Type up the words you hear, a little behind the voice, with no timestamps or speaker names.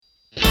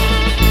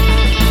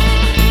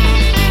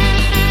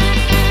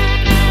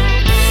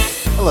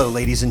Hello,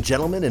 ladies and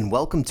gentlemen, and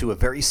welcome to a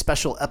very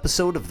special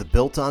episode of the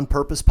Built on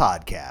Purpose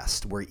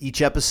podcast, where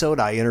each episode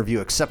I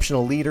interview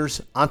exceptional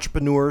leaders,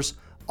 entrepreneurs,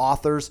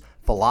 authors,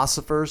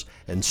 philosophers,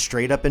 and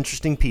straight-up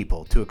interesting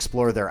people to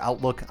explore their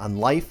outlook on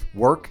life,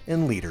 work,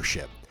 and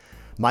leadership.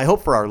 My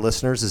hope for our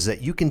listeners is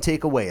that you can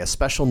take away a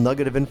special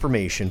nugget of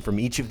information from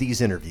each of these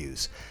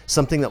interviews,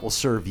 something that will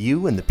serve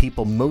you and the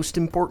people most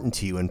important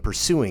to you in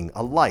pursuing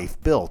a life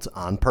built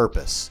on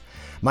purpose.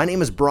 My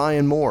name is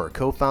Brian Moore,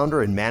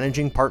 co-founder and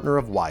managing partner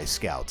of Y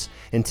Scouts,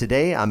 and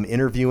today I'm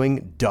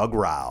interviewing Doug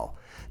Rauch.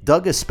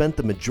 Doug has spent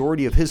the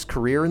majority of his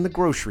career in the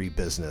grocery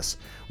business,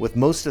 with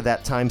most of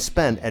that time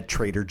spent at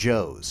Trader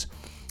Joe's.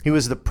 He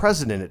was the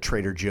president at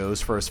Trader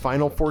Joe's for his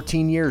final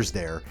 14 years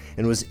there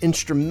and was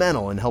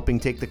instrumental in helping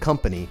take the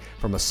company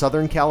from a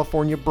Southern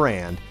California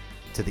brand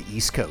to the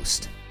East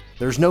Coast.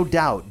 There's no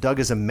doubt Doug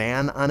is a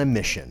man on a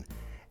mission.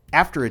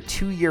 After a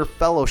 2-year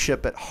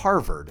fellowship at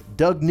Harvard,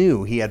 Doug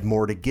knew he had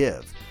more to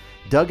give.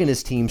 Doug and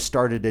his team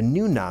started a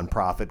new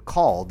nonprofit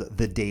called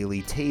The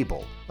Daily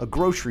Table, a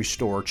grocery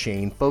store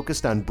chain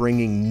focused on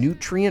bringing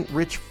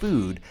nutrient-rich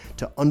food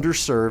to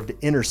underserved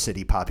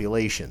inner-city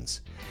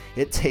populations.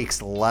 It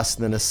takes less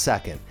than a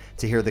second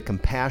to hear the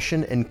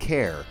compassion and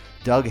care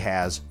Doug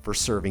has for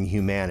serving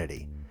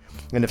humanity.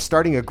 And if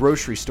starting a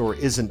grocery store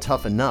isn't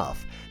tough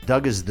enough,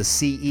 Doug is the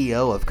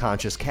CEO of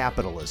Conscious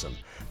Capitalism,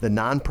 the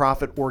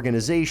nonprofit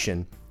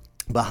organization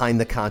behind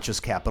the Conscious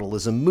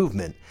Capitalism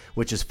movement,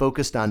 which is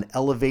focused on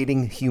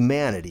elevating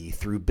humanity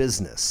through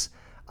business.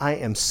 I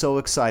am so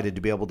excited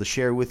to be able to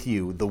share with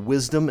you the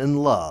wisdom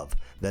and love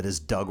that is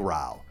Doug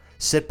Rauch.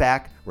 Sit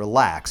back,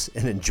 relax,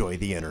 and enjoy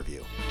the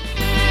interview.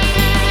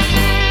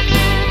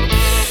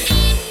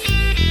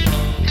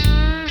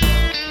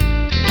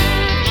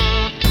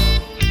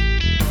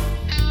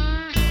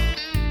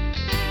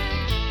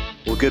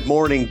 Well, good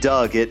morning,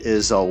 Doug. It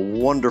is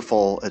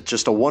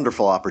just a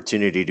wonderful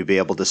opportunity to be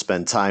able to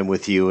spend time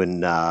with you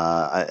and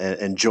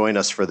join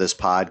us for this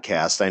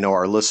podcast. I know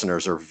our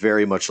listeners are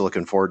very much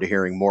looking forward to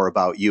hearing more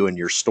about you and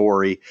your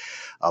story.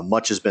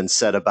 Much has been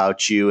said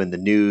about you in the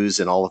news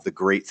and all of the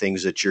great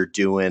things that you're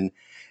doing.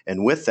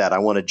 And with that, I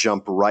want to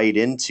jump right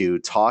into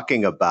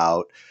talking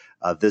about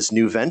this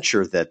new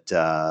venture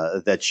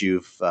that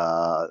you've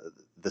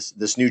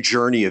this new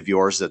journey of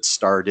yours that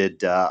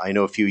started, I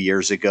know, a few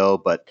years ago,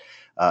 but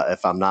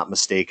if I'm not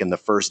mistaken, the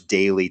first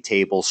Daily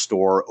Table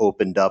store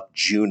opened up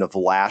June of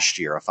last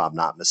year, if I'm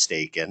not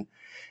mistaken.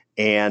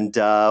 And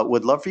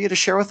would love for you to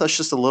share with us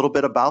just a little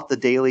bit about the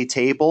Daily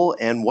Table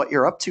and what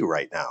you're up to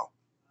right now.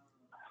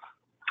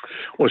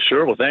 Well,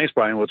 sure. Well, thanks,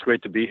 Brian. Well, it's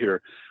great to be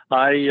here.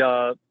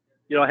 I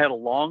had a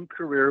long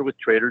career with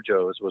Trader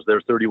Joe's, was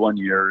there 31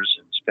 years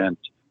and spent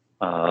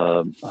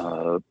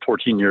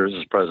 14 years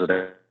as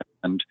president.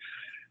 And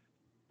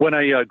when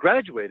I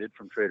graduated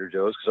from Trader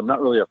Joe's, because I'm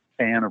not really a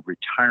fan of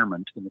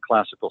retirement in the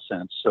classical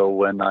sense, so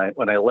when I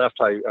left,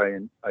 I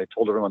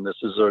told everyone this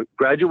is a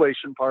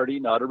graduation party,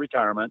 not a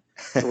retirement.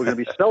 So we're going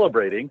to be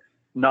celebrating,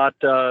 not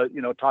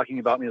talking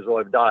about me as though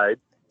I've died.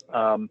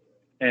 I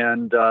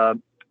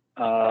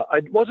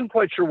wasn't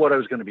quite sure what I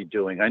was going to be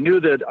doing. I knew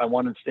that I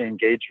wanted to stay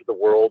engaged with the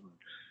world,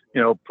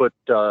 and, put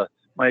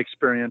my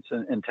experience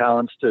and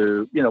talents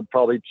to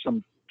probably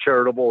some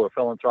charitable or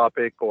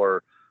philanthropic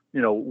or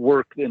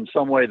work in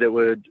some way that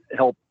would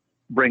help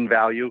bring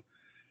value.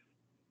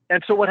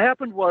 And so what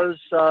happened was,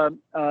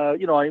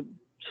 I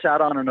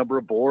sat on a number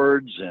of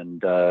boards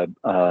and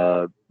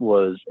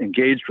was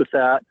engaged with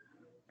that.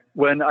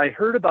 When I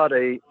heard about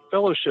a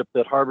fellowship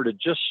that Harvard had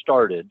just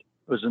started,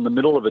 it was in the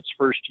middle of its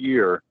first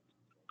year,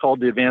 called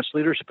the Advanced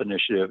Leadership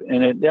Initiative.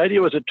 And the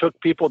idea was it took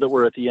people that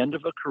were at the end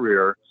of a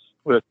career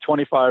with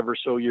 25 or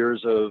so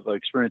years of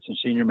experience in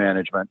senior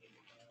management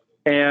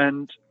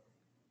and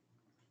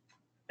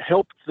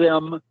helped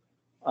them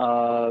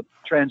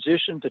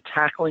transition to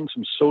tackling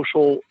some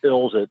social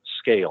ills at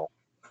scale,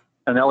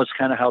 and that was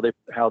kind of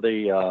how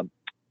they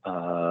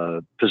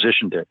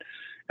positioned it.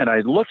 And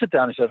I looked at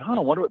that and I said, I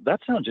wonder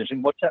that sounds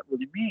interesting. What's that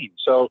really mean?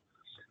 So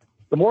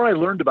the more I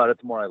learned about it,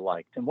 the more I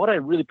liked. And what I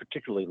really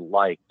particularly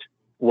liked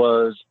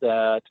was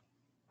that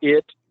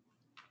it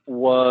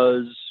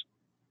was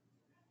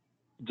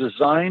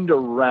designed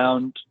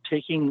around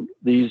taking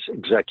these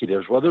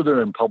executives, whether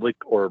they're in public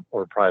or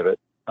private,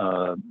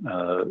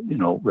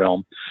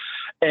 realm,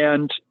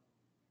 and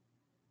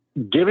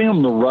giving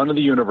them the run of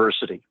the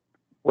university,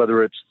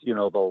 whether it's, the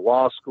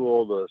law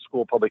school, the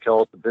school of public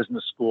health, the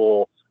business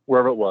school,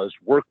 wherever it was,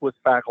 work with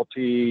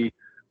faculty,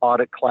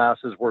 audit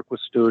classes, work with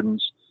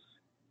students.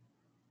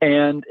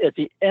 And at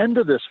the end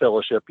of this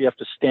fellowship, you have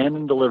to stand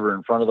and deliver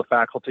in front of the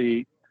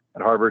faculty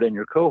at Harvard and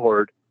your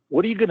cohort.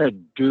 What are you going to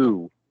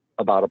do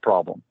about a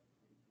problem?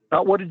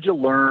 Not what did you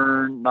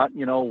learn, not,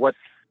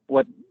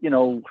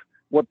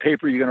 what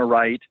paper you're going to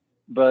write,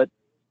 but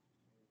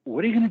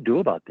what are you going to do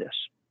about this?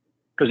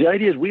 Because the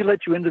idea is we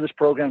let you into this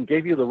program,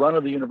 gave you the run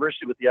of the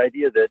university with the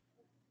idea that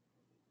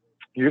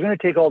you're going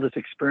to take all this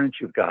experience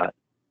you've got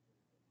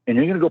and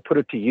you're going to go put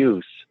it to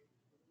use,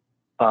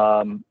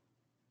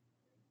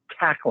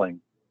 tackling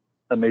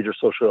a major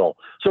social ill.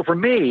 So for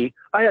me,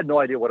 I had no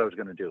idea what I was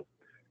going to do.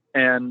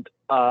 And,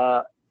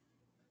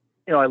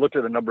 I looked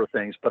at a number of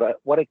things, but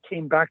what I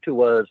came back to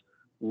was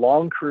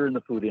long career in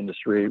the food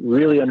industry,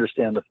 really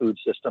understand the food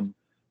system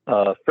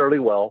fairly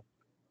well.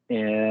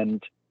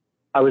 And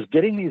I was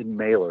getting these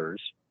mailers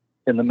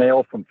in the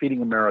mail from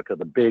Feeding America,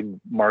 the big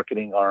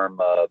marketing arm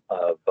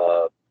of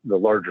the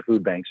larger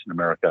food banks in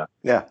America.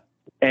 Yeah.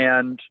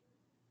 And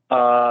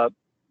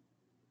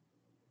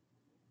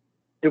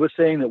it was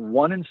saying that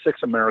 1 in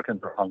 6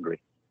 Americans are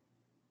hungry.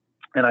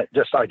 And it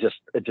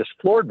just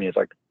floored me. It's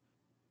like,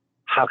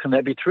 how can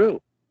that be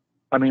true?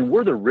 I mean,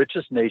 we're the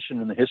richest nation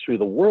in the history of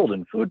the world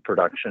in food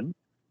production.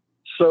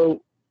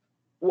 So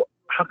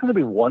how can there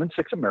be 1 in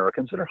 6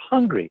 Americans that are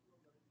hungry?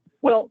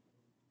 Well,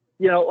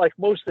 like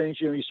most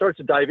things, you start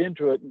to dive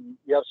into it and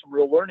you have some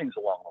real learnings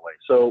along the way.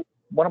 So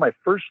one of my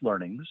first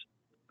learnings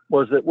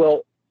was that,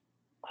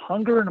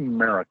 hunger in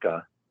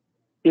America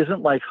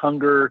isn't like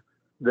hunger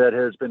that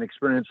has been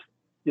experienced,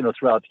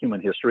 throughout human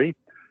history.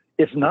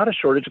 It's not a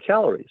shortage of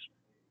calories.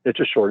 It's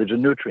a shortage of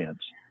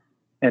nutrients.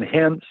 And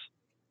hence,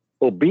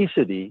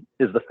 obesity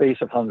is the face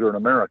of hunger in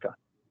America.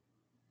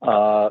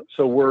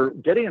 So we're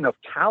getting enough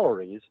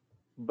calories,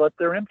 but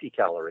they're empty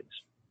calories.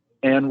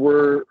 And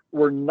we're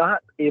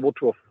not able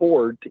to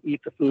afford to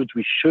eat the foods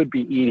we should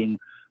be eating,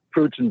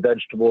 fruits and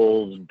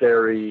vegetables,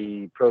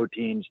 dairy,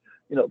 proteins,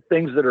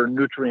 things that are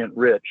nutrient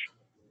rich,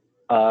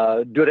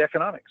 due to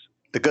economics.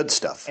 The good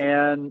stuff.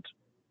 And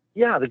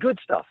yeah, the good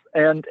stuff.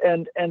 And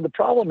the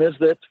problem is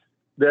that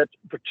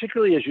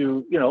particularly as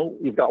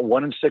you've got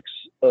 1 in 6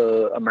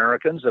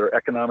 Americans that are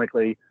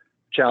economically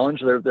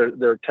challenged.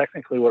 They're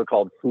technically what are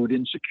called food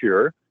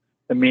insecure,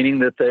 meaning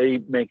that they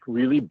make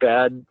really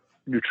bad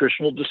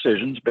nutritional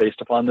decisions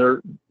based upon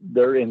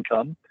their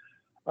income,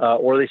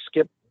 or they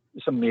skip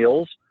some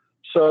meals.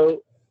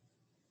 So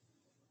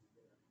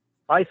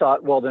I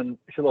thought, well, then,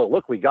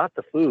 look, we got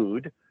the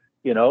food,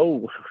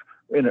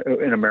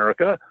 in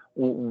America.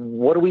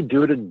 What do we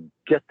do to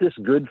get this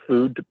good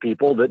food to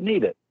people that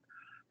need it?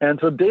 And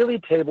so Daily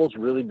Table's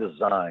really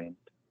designed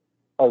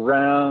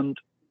around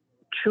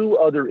 2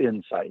 other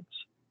insights.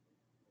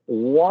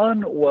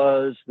 One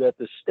was that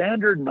the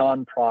standard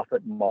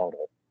nonprofit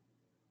model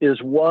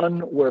is one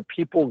where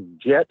people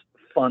get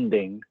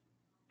funding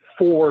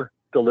for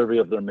delivery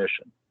of their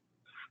mission.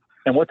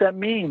 And what that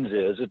means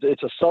is,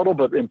 it's a subtle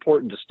but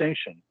important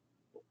distinction.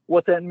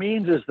 What that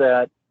means is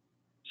that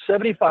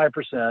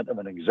 75% of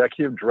an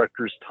executive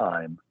director's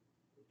time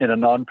in a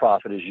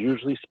nonprofit is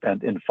usually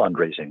spent in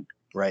fundraising.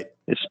 Right.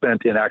 It's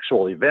spent in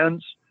actual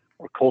events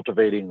or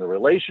cultivating the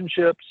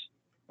relationships,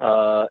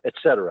 et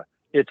cetera.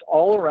 It's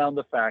all around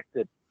the fact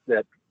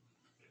that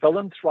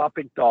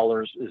philanthropic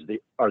dollars is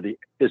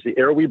the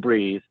air we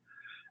breathe,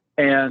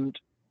 and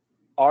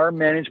our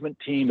management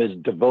team is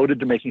devoted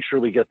to making sure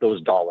we get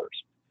those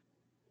dollars.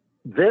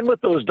 Then with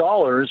those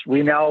dollars,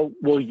 we now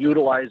will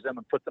utilize them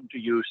and put them to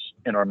use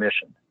in our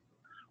mission.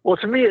 Well,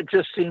 to me, it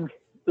just seems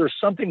there's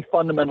something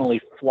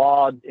fundamentally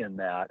flawed in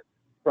that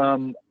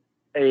from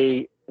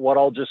what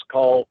I'll just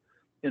call,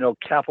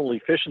 capital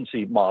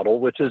efficiency model,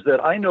 which is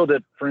that I know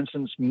that, for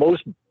instance,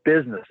 most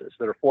businesses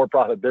that are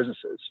for-profit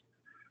businesses,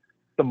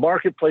 the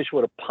marketplace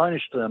would have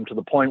punished them to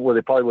the point where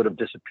they probably would have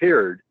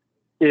disappeared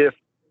if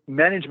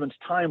management's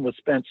time was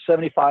spent,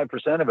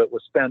 75% of it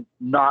was spent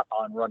not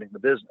on running the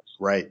business.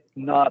 Right.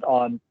 Not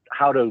on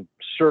how to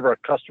serve our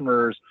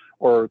customers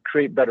or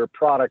create better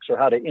products or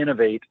how to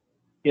innovate.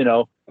 These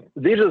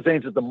are the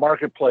things that the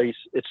marketplace,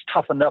 it's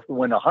tough enough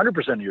when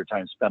 100% of your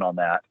time spent on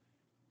that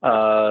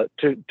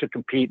to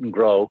compete and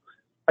grow.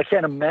 I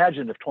can't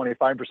imagine if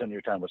 25% of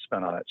your time was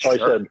spent on it. So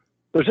sure. I said,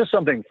 there's just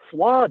something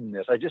flawed in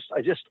this. I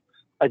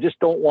just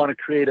don't want to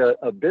create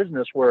a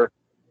business where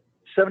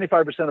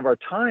 75% of our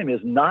time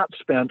is not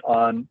spent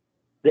on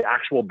the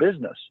actual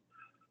business.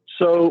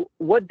 So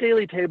what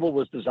Daily Table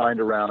was designed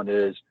around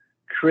is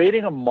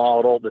creating a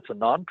model that's a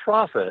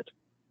nonprofit,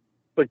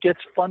 but gets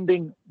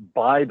funding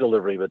by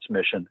delivery of its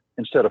mission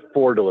instead of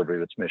for delivery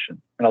of its mission.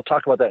 And I'll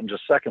talk about that in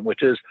just a second,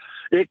 which is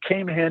it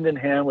came hand in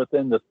hand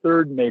within the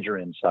third major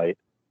insight,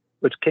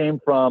 which came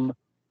from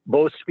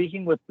both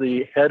speaking with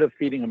the head of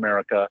Feeding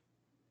America,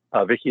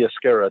 Vicky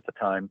Esquerra at the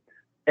time,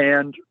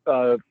 and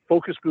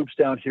focus groups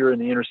down here in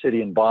the inner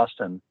city in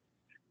Boston.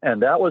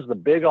 And that was the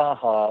big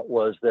aha,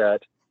 was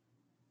that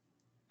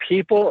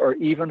people are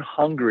even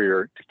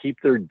hungrier to keep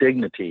their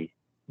dignity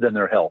than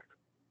their health.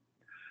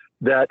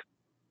 That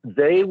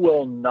they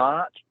will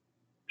not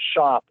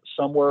shop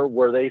somewhere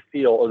where they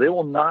feel, or they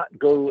will not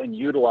go and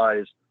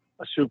utilize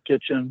a soup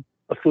kitchen,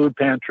 a food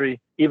pantry,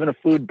 even a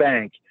food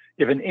bank,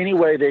 if in any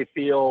way they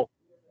feel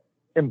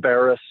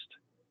embarrassed,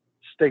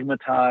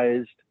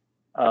 stigmatized,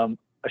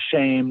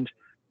 ashamed.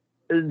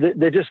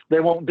 They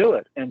won't do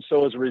it. And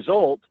so as a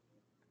result,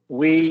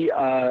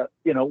 we're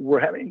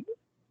having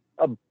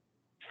a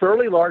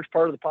fairly large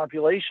part of the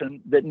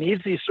population that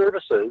needs these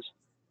services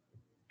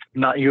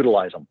not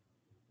utilize them.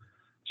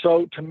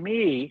 So to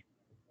me,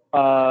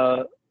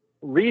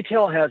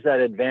 retail has that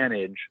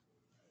advantage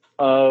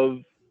of,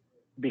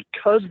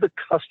 because the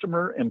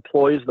customer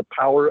employs the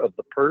power of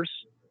the purse,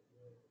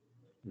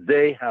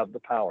 they have the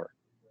power.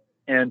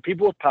 and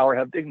people with power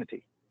have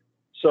dignity.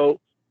 So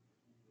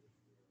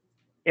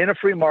in a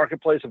free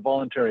marketplace of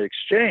voluntary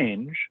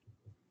exchange,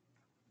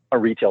 a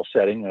retail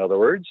setting, in other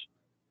words,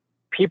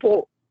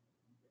 people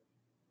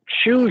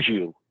choose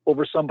you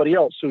over somebody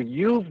else. So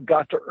you've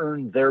got to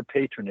earn their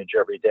patronage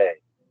every day.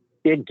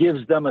 It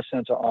gives them a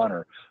sense of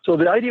honor. So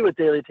the idea with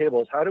Daily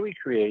Table is, how do we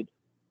create,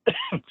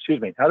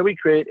 how do we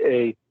create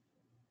a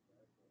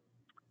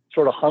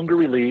sort of hunger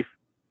relief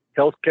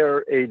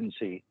healthcare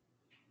agency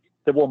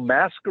that will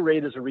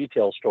masquerade as a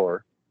retail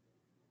store,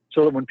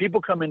 so that when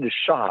people come in to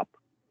shop,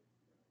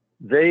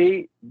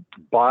 they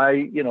buy,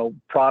 you know,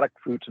 product,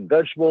 fruits and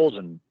vegetables,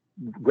 and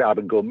grab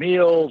and go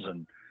meals,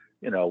 and,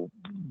 you know,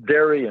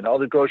 dairy and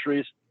other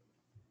groceries,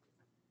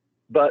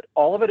 but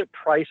all of it at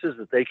prices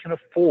that they can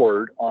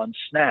afford on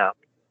SNAP,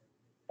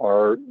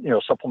 or, you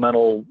know,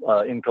 supplemental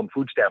income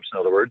food stamps, in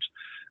other words.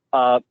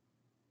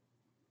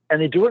 And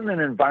they do it in an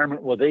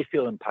environment where they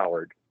feel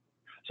empowered.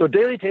 So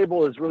Daily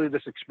Table is really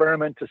this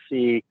experiment to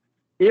see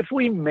if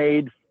we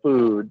made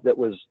food that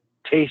was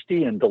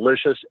tasty and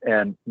delicious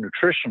and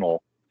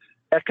nutritional,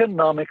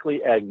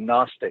 economically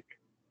agnostic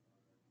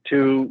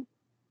to,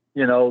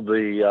 you know,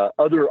 the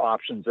other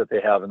options that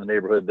they have in the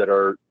neighborhood that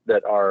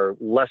are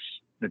less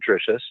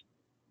nutritious,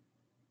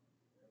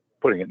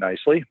 putting it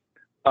nicely,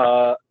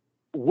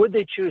 would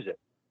they choose it?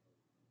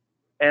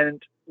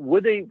 And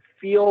would they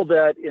feel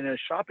that in a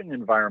shopping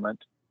environment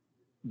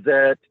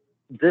that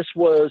this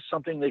was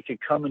something they could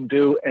come and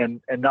do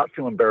and not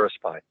feel embarrassed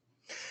by?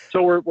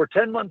 So we're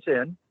 10 months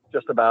in,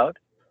 just about,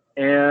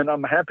 and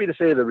I'm happy to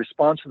say the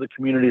response of the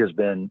community has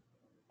been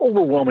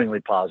overwhelmingly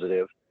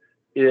positive.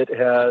 It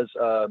has,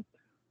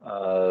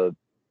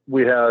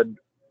 we had,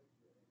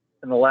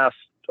 in the last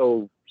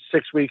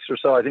 6 weeks or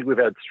so, I think we've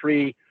had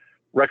 3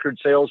 record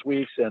sales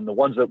weeks, and the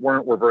ones that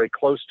weren't were very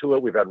close to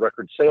it. We've had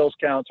record sales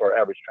counts, our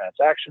average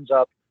transactions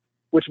up,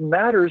 which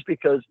matters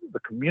because the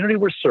community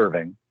we're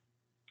serving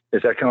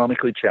is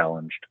economically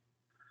challenged.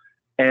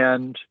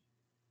 And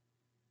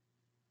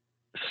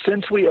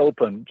since we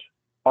opened,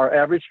 our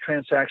average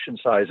transaction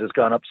size has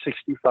gone up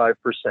 65%,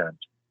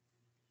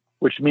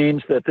 which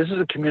means that this is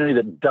a community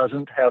that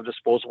doesn't have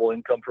disposable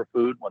income for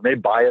food. When they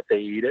buy it, they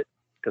eat it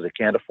because they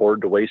can't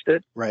afford to waste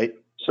it. Right.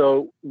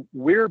 So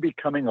we're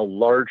becoming a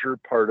larger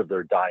part of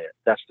their diet.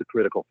 That's the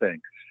critical thing.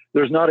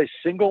 There's not a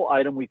single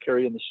item we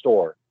carry in the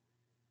store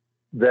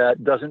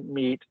that doesn't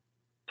meet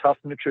tough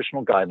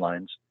nutritional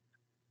guidelines.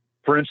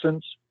 For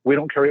instance, we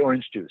don't carry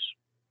orange juice.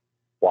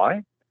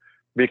 Why?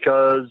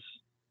 Because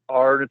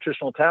our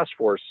nutritional task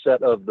force,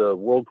 set of the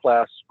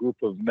world-class group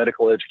of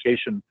medical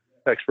education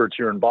experts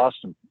here in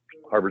Boston,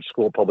 Harvard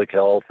School of Public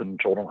Health and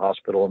Children's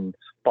Hospital and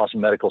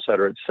Boston Medical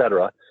Center, et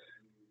cetera,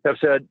 have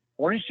said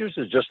orange juice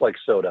is just like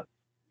soda.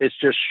 It's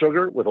just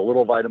sugar with a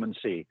little vitamin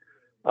C.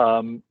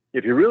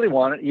 If you really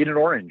want it, eat an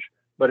orange,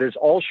 but it's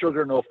all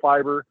sugar, no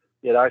fiber.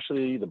 It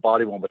actually, the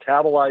body won't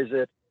metabolize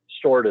it,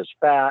 store it as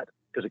fat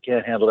because it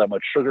can't handle that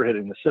much sugar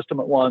hitting the system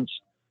at once,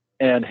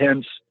 and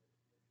hence,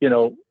 you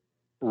know,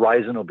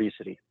 rise in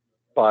obesity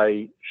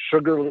by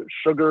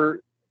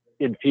sugar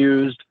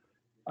infused,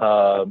 you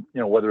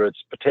know, whether it's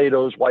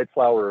potatoes, white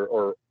flour,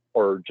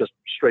 or just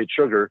straight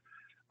sugar.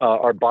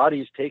 Our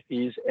bodies take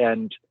these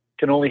and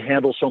can only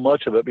handle so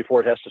much of it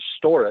before it has to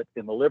store it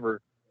in the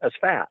liver as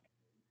fat.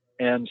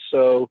 And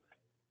so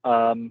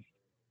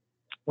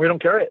we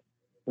don't carry it.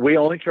 We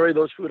only carry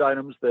those food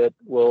items that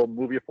will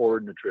move you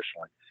forward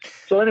nutritionally.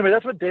 So anyway,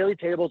 that's what Daily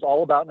Table is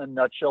all about in a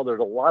nutshell.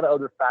 There's a lot of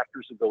other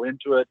factors that go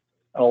into it,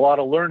 and a lot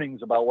of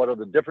learnings about what are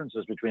the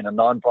differences between a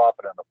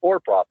nonprofit and a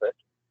for-profit,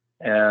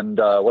 and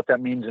what that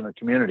means in a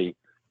community.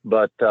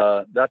 But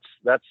that's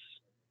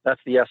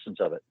the essence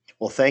of it.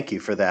 Well, thank you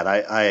for that.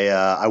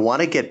 I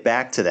want to get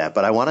back to that,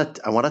 but I want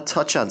to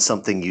touch on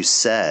something you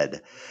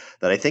said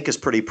that I think is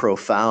pretty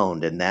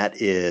profound, and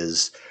that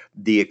is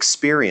the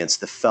experience,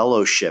 the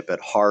fellowship at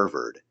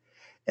Harvard,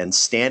 and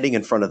standing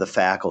in front of the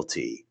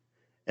faculty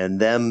and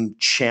them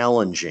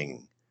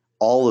challenging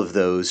all of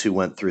those who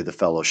went through the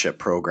fellowship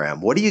program.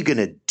 What are you going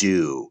to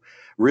do?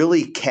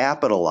 Really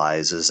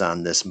capitalizes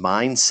on this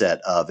mindset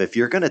of, if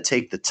you're going to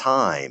take the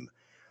time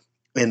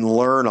and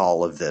learn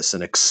all of this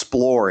and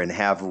explore and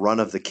have run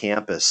of the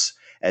campus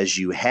as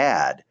you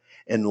had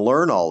and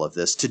learn all of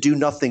this, to do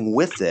nothing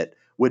with it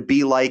would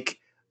be like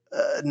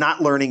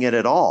not learning it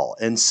at all.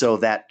 And so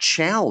that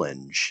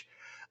challenge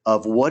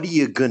of what are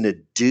you going to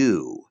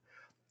do,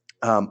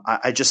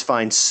 I just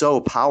find so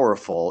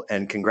powerful,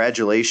 and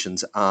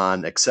congratulations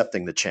on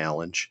accepting the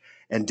challenge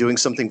and doing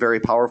something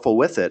very powerful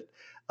with it.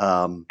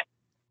 I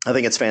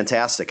think it's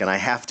fantastic. And I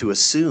have to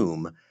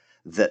assume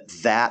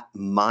that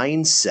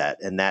mindset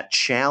and that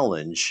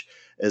challenge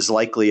is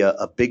likely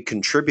a big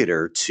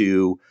contributor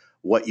to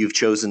what you've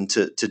chosen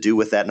to do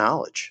with that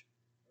knowledge.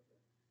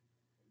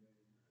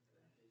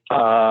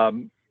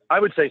 I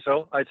would say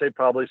so. I'd say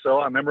probably so.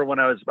 I remember when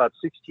I was about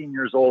 16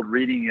 years old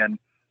reading in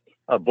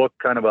a book,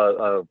 kind of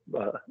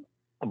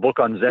a book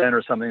on Zen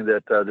or something,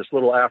 that this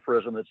little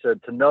aphorism that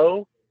said, "To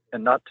know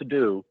and not to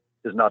do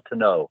is not to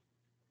know."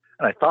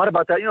 And I thought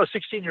about that,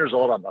 16 years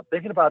old, I'm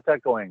thinking about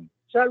that going,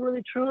 is that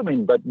really true? I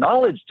mean, but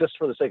knowledge, just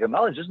for the sake of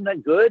knowledge, isn't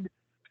that good?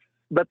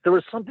 But there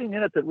was something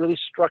in it that really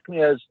struck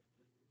me as,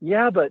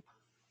 yeah, but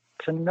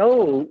to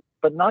know,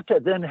 but not to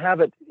then have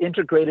it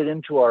integrated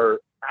into our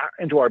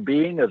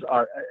being,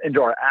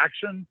 into our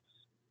action,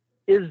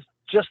 is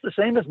just the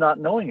same as not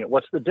knowing it.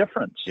 What's the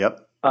difference?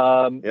 Yep.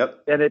 And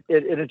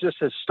it just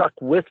has stuck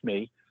with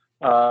me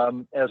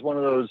as one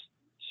of those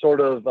sort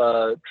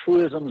of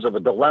truisms of a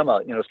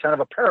dilemma. It's kind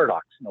of a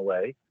paradox in a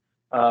way,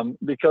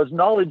 because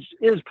knowledge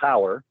is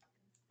power,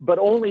 but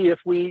only if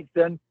we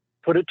then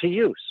put it to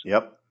use.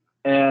 Yep.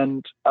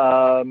 And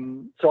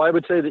so I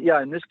would say that,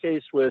 yeah, in this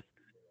case with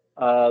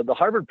the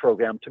Harvard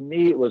program, to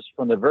me, it was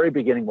from the very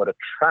beginning what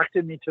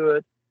attracted me to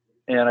it.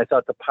 And I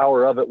thought the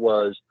power of it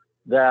was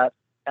that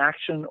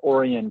action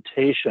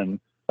orientation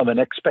of an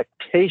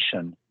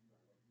expectation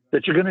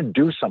that you're going to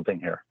do something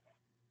here.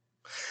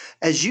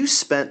 As you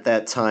spent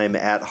that time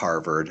at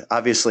Harvard,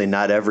 obviously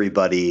not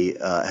everybody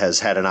has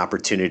had an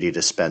opportunity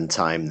to spend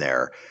time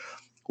there.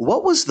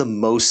 What was the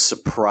most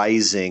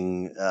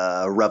surprising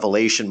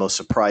revelation, most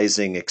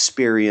surprising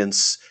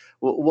experience?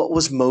 What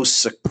was most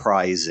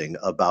surprising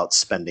about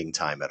spending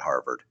time at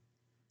Harvard?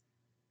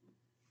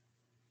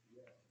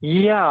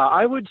 Yeah,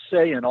 I would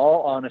say, in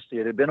all honesty,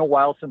 it had been a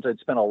while since I'd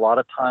spent a lot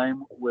of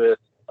time with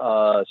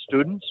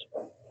students.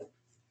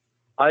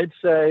 I'd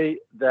say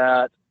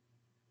that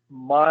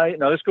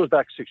now this goes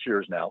back 6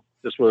 years now.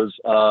 This was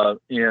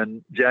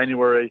in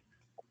January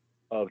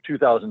of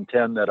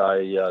 2010 that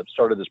I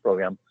started this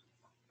program.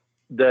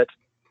 That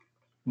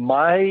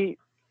my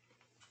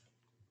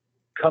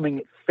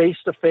coming face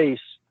to face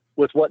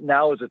with what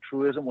now is a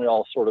truism we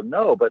all sort of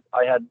know, but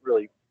I hadn't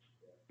really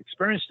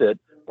experienced it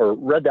or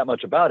read that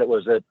much about it,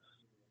 was that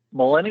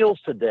millennials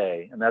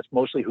today, and that's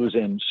mostly who's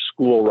in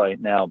school right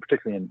now,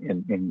 particularly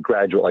in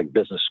graduate, like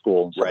business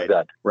school and stuff like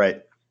that.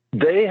 Right.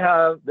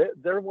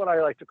 They're what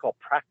I like to call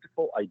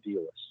practical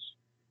idealists.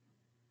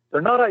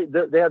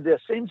 They have the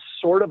same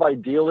sort of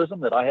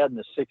idealism that I had in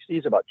the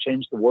 60s about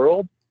change the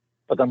world,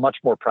 but they're much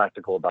more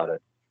practical about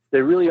it.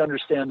 They really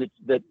understand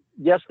that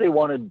yes, they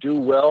want to do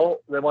well,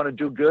 they want to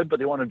do good, but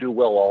they want to do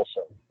well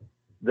also.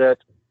 That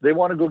they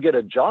want to go get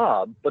a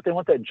job, but they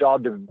want that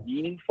job to be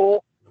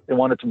meaningful. They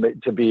want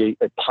it to be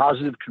a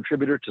positive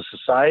contributor to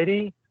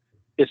society.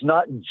 It's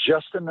not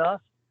just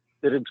enough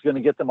that it's going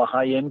to get them a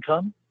high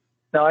income.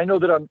 Now, I know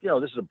that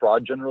this is a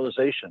broad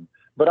generalization,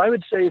 but I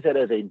would say that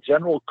as a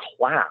general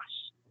class,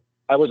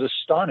 I was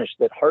astonished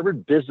that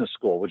Harvard Business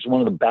School, which is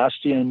one of the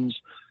bastions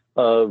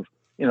of,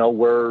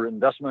 where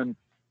investment,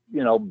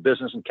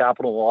 business and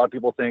capital, a lot of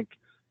people think,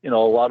 a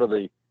lot of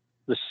the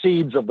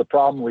seeds of the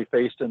problem we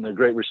faced in the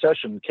Great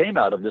Recession came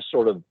out of this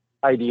sort of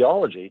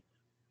ideology,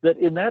 that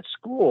in that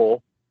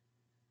school,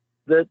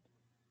 that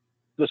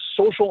the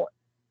social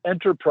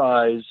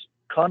enterprise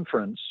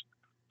conference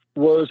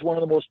was one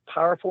of the most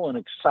powerful and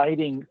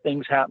exciting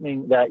things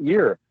happening that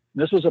year.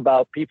 And this was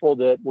about people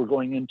that were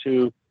going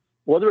into,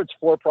 whether it's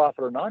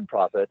for-profit or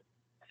nonprofit,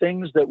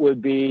 things that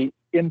would be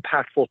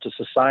impactful to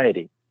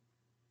society.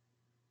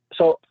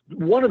 So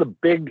one of the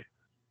big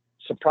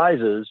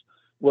surprises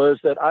was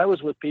that I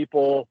was with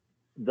people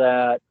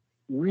that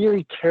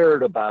really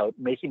cared about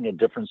making a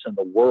difference in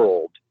the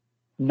world,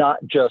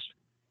 not just,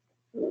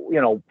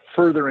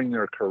 furthering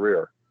their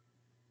career.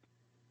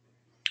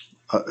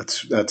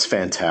 That's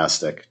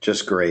fantastic.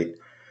 Just great.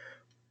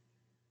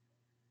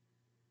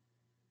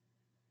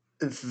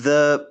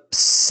 The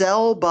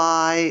sell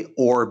by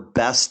or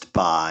best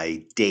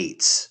by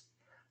dates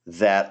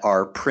that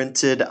are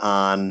printed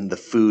on the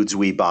foods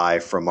we buy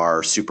from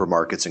our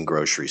supermarkets and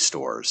grocery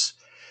stores.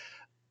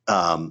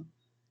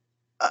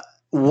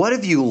 What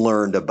have you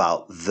learned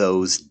about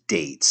those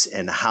dates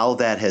and how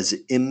that has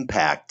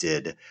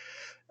impacted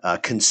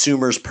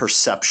consumers'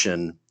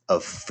 perception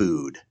of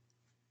food?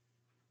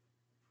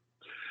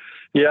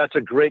 Yeah, it's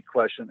a great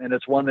question. And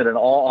it's one that, in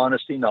all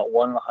honesty, not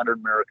 1 in 100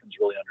 Americans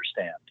really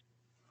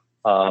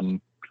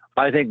understand.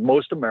 I think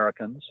most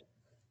Americans,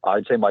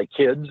 I'd say my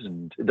kids,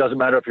 and it doesn't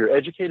matter if you're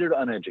educated or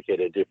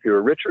uneducated, if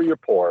you're rich or you're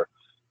poor,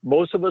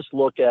 most of us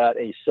look at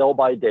a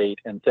sell-by date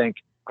and think,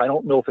 I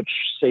don't know if it's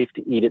safe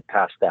to eat it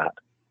past that.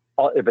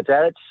 If it's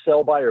at its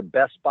sell-by or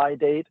best-by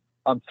date,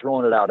 I'm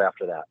throwing it out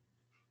after that.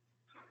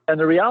 And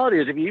the reality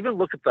is, if you even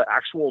look at the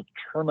actual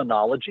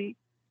terminology,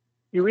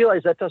 you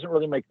realize that doesn't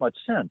really make much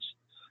sense.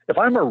 If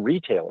I'm a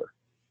retailer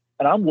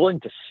and I'm willing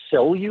to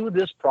sell you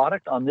this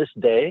product on this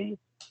day,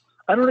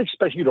 I don't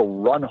expect you to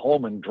run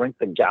home and drink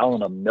the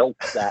gallon of milk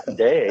that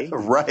day.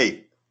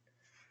 Right.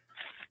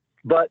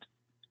 But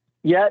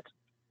yet,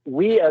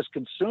 we as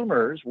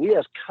consumers, we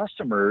as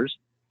customers,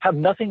 have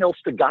nothing else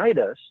to guide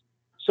us.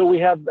 So we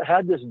have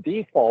had this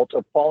default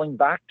of falling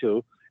back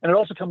to, and it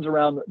also comes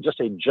around just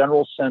a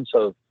general sense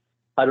of,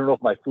 I don't know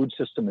if my food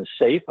system is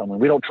safe. I mean,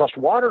 we don't trust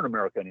water in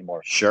America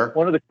anymore. Sure.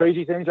 One of the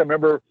crazy things, I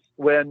remember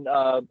when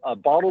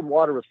bottled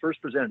water was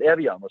first presented,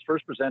 Evian was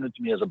first presented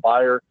to me as a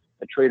buyer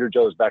at Trader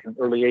Joe's back in the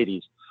early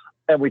 80s.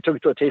 And we took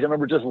it to a taste. I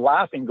remember just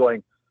laughing,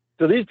 going,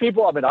 do these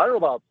people, I mean, I don't know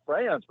about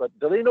France, but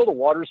do they know the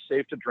water's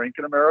safe to drink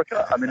in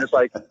America? I mean, it's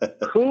like,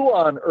 who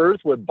on earth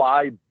would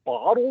buy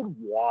bottled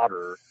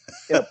water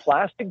in a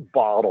plastic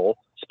bottle,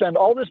 spend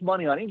all this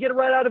money on it, and get it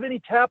right out of any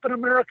tap in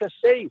America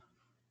safe?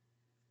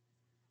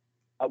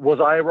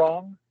 Was I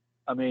wrong?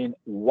 I mean,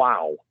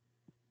 wow.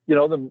 You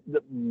know,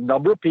 the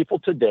number of people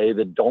today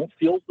that don't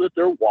feel that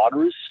their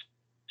water is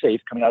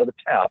safe coming out of the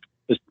tap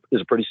is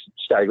a pretty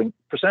staggering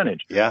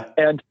percentage. Yeah.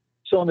 And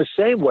so in the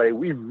same way,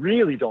 we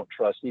really don't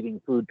trust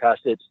eating food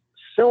past its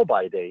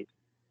sell-by date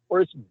or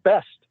its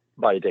best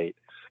by date.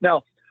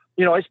 Now,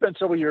 you know, I spent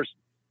several years,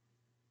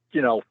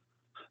 you know,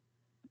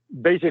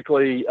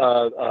 basically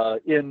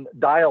in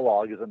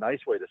dialogue is a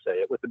nice way to say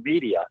it, with the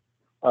media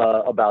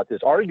about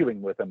this,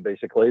 arguing with them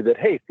basically that,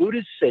 hey, food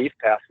is safe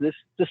past this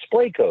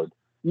display code.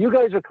 You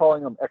guys are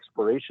calling them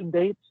expiration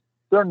dates.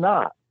 They're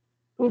not.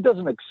 Food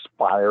doesn't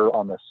expire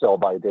on the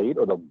sell-by date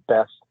or the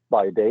best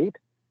by date.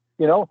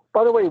 You know,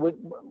 by the way,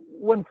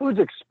 when food's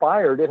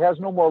expired, it has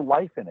no more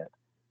life in it.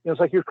 You know, it's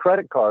like your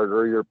credit card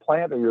or your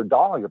plant or your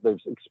dog. If they've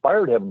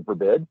expired, heaven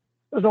forbid,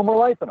 there's no more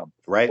life in them.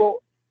 Right.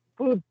 Well,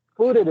 food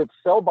at its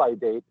sell-by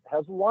date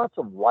has lots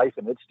of life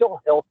in it. It's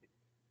still healthy.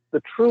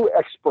 The true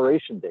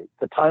expiration date,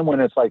 the time when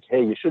it's like,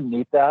 hey, you shouldn't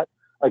eat that.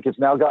 Like, it's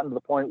now gotten to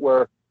the point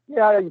where,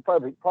 yeah, you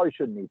probably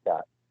shouldn't eat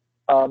that.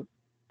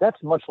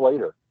 That's much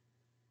later.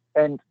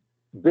 And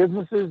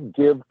businesses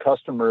give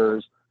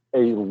customers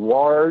a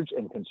large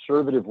and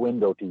conservative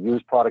window to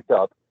use product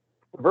up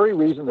for the very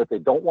reason that they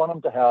don't want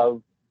them to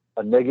have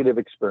a negative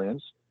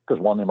experience,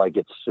 because one, they might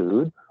get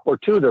sued, or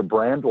two, their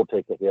brand will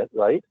take a hit,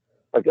 right?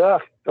 Like,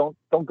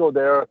 don't go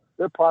there.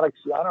 Their products,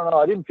 I don't know,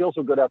 I didn't feel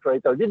so good after I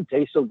ate that. It didn't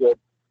taste so good.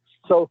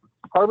 So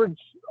Harvard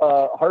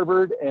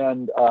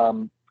and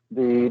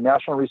the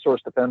National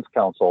Resource Defense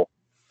Council,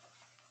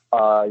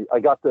 I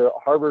got the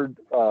Harvard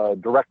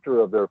director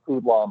of their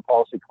Food Law and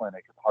Policy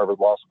Clinic at Harvard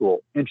Law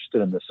School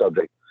interested in this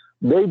subject.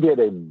 They did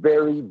a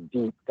very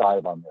deep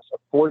dive on this,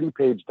 a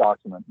 40-page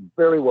document,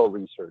 very well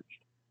researched,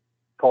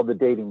 called The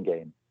Dating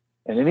Game.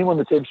 And anyone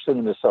that's interested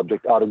in this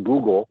subject ought to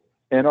Google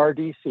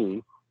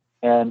NRDC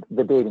and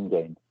The Dating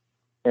Game.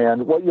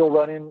 And what you'll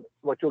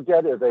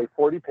get is a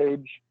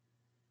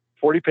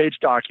 40-page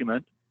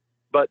document,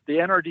 but the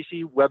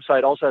NRDC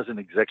website also has an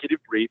executive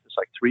brief. It's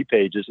like 3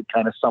 pages. It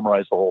kind of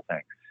summarizes the whole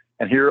thing.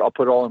 And here I'll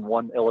put it all in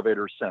one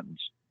elevator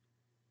sentence.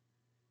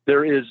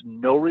 There is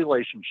no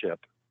relationship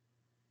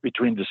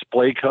between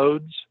display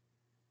codes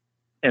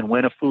and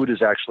when a food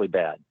is actually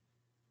bad.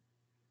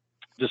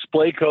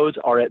 Display codes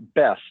are at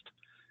best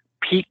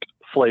peak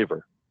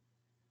flavor,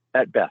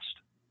 at best.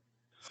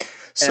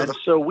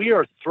 So we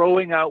are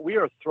throwing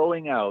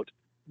out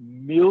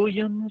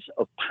millions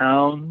of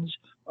pounds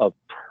of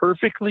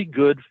perfectly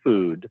good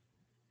food,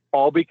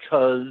 all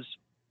because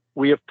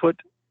we have put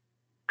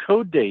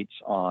code dates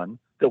on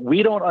that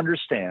we don't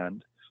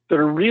understand, that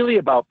are really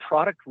about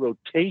product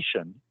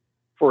rotation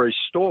for a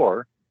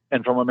store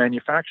and from a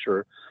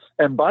manufacturer.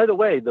 And by the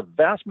way, the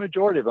vast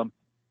majority of them,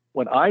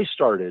 when I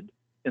started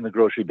in the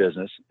grocery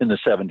business in the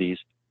 70s,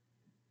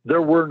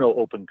 there were no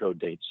open code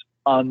dates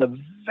on the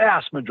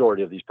vast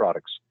majority of these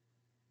products.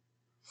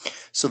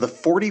 So the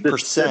 40%,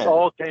 this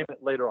all came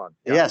later on.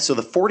 Yeah. So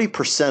the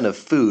 40% of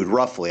food,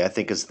 roughly, I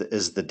think is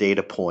the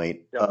data point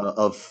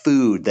of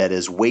food that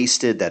is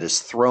wasted, that is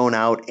thrown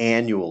out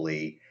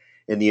annually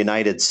in the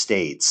United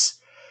States.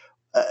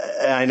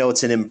 I know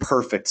it's an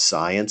imperfect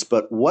science,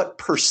 but what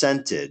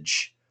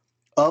percentage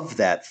of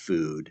that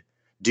food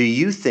do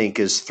you think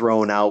is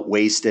thrown out,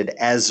 wasted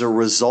as a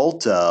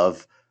result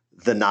of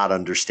the not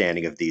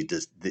understanding of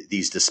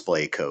these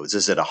display codes?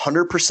 Is it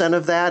 100%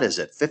 of that? Is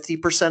it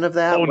 50% of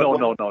that? Oh,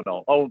 no.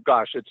 Oh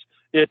gosh,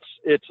 it's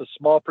a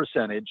small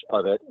percentage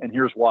of it, and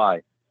here's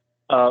why.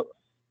 Food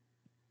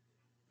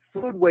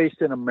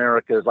waste in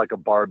America is like a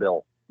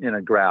barbell in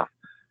a graph.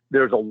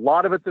 There's a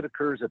lot of it that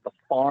occurs at the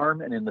farm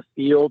and in the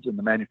fields and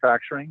the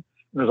manufacturing.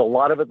 And there's a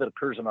lot of it that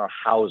occurs in our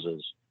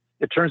houses.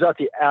 It turns out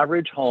the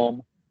average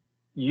home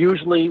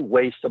usually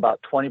wastes about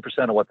 20%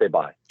 of what they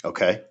buy.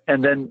 Okay.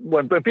 And then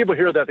when people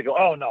hear that, they go,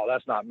 oh, no,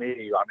 that's not me. I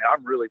mean,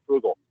 I'm really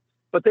frugal.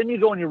 But then you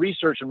go and you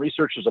research, and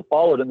researchers have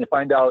followed, and they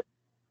find out,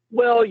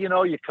 well, you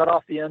know, you cut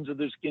off the ends of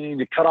the zucchini,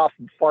 you cut off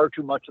far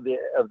too much of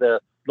the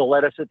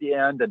lettuce at the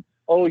end. And,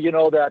 oh,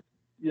 that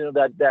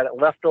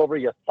leftover,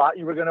 you thought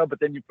you were going to,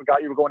 but then you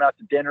forgot you were going out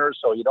to dinner,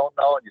 so you don't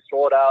know, and you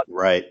throw it out.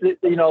 Right.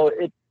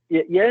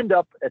 You end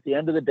up at the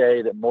end of the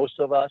day that most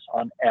of us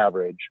on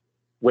average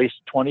waste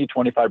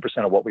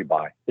 20-25% of what we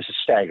buy. This is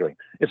staggering.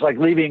 It's like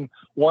leaving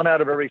 1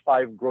 out of every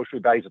 5 grocery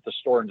bags at the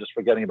store and just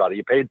forgetting about it.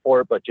 You paid for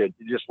it, but you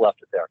just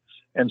left it there.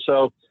 And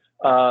so,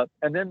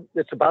 and then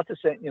it's about the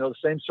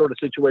same sort of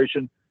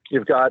situation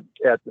you've got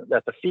at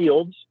the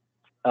fields.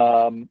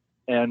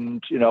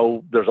 And, you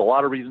know, there's a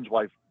lot of reasons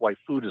why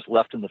food is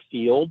left in the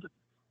field.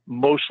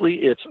 Mostly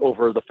it's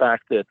over the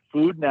fact that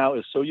food now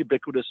is so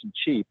ubiquitous and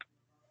cheap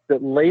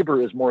that labor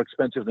is more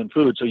expensive than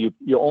food. So you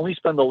only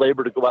spend the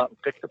labor to go out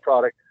and pick the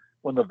product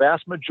when the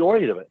vast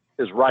majority of it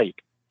is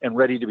ripe and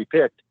ready to be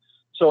picked.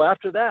 So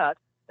after that,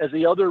 as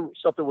the other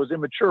stuff that was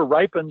immature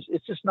ripens,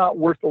 it's just not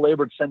worth the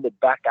labor to send it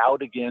back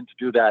out again to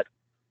do that,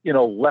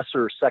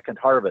 lesser second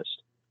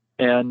harvest.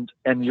 And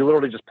you're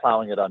literally just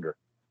plowing it under.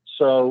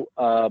 So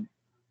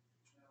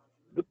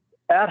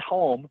at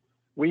home,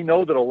 we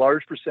know that a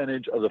large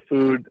percentage of the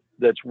food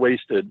that's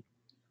wasted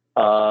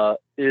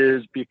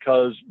is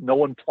because no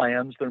one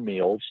plans their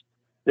meals.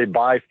 They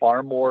buy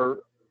far more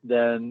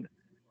than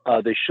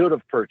they should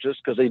have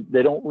purchased because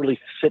they don't really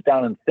sit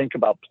down and think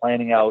about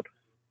planning out,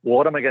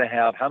 what am I going to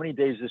have? How many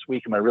days this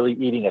week am I really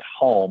eating at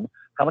home?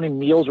 How many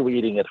meals are we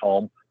eating at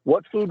home?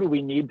 What food do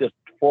we need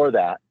for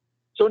that?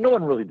 So no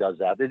one really does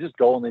that. They just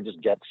go and they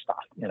just get stuff,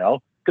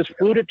 because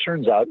food, it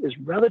turns out, is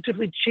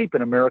relatively cheap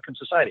in American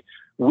society.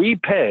 We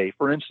pay,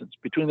 for instance,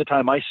 between the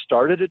time I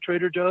started at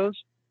Trader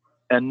Joe's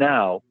and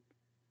now,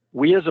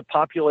 we as a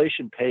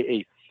population pay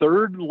a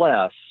third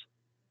less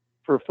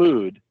for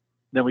food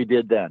than we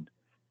did then.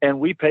 And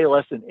we pay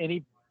less than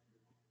any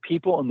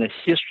people in the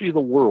history of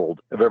the world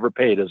have ever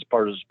paid as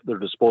part of their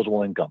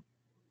disposable income.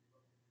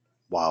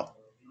 Wow.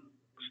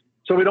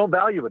 So we don't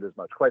value it as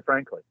much, quite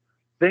frankly.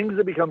 Things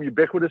that become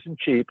ubiquitous and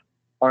cheap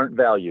aren't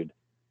valued.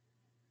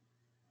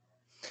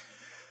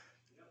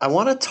 I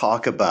want to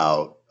talk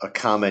about a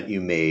comment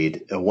you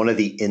made, one of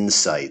the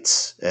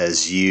insights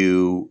as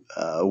you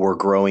were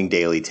growing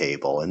Daily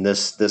Table, and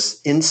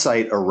this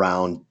insight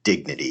around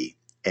dignity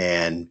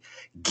and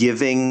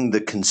giving the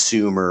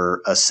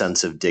consumer a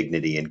sense of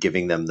dignity and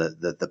giving them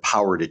the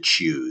power to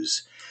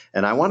choose.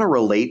 And I want to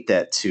relate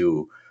that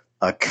to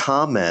a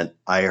comment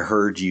I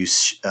heard you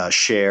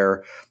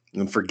share.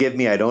 And forgive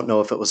me, I don't know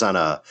if it was on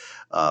a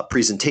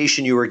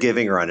presentation you were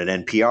giving or on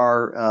an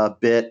NPR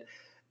bit.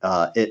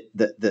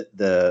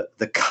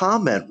 The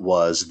comment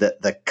was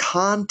that the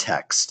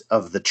context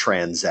of the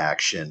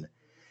transaction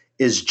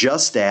is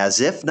just as,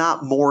 if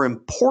not more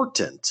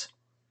important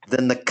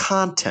than the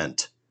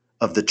content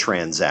of the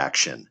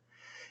transaction.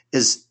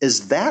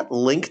 Is that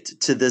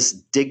linked to this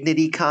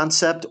dignity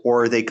concept,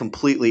 or are they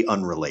completely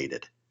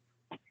unrelated?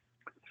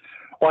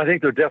 Well, I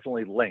think they're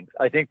definitely linked.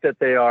 I think that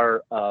they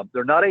are,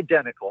 they're not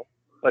identical,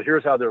 but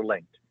here's how they're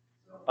linked.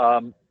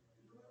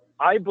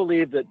 I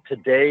believe that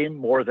today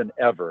more than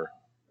ever,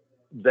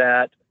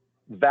 that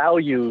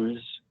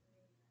values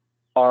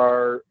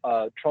are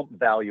trump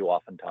value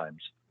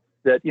oftentimes.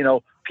 That,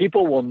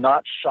 people will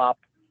not shop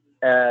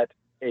at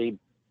a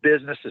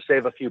business to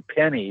save a few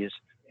pennies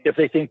if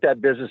they think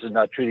that business is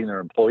not treating their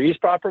employees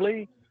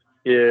properly,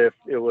 if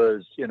it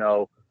was,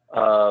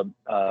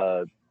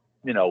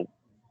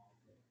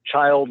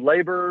 child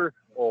labor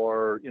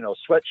or,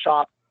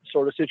 sweatshop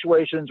sort of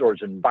situations, or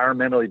it's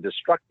environmentally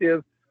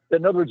destructive.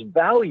 In other words,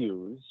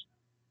 values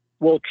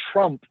will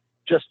trump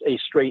just a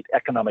straight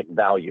economic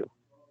value.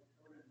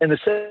 And the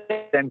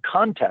same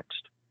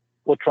context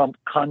will trump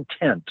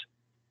content.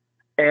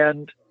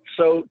 And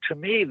so to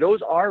me,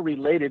 those are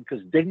related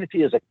because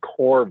dignity is a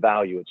core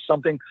value. It's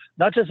something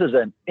not just as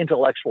an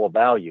intellectual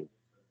value,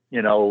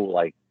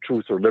 like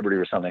truth or liberty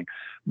or something,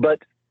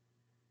 but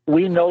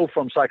we know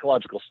from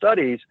psychological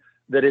studies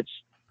that it's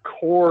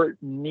core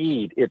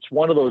need. It's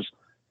one of those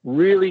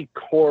really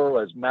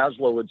core, as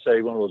Maslow would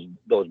say, one of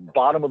those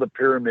bottom of the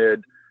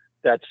pyramid,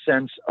 that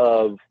sense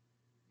of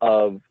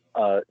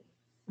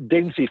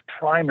dignity is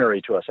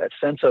primary to us, that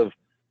sense of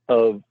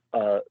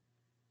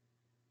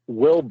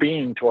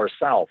well-being to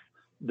ourself,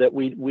 that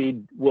we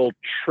will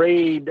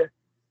trade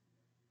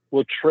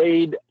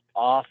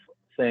off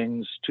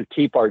things to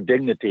keep our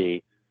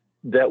dignity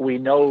that we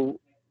know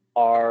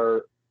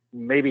are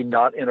maybe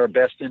not in our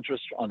best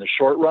interest on the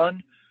short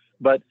run,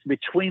 but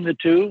between the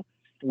two,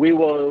 we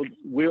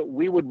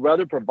would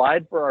rather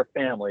provide for our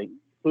family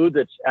food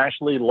that's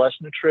actually less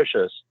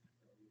nutritious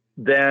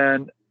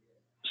than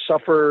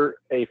suffer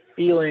a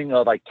feeling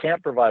of I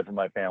can't provide for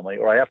my family,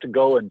 or I have to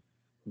go and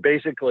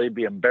basically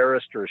be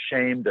embarrassed or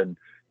ashamed and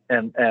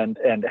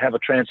have a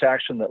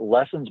transaction that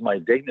lessens my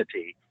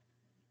dignity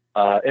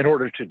in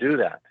order to do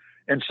that.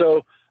 And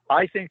so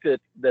I think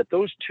that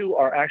those two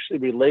are actually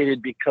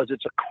related because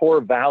it's a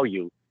core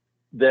value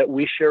that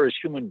we share as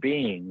human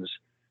beings,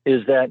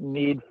 is that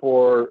need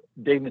for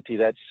dignity,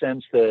 that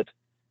sense that,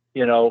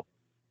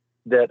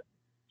 that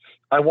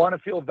I want to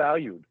feel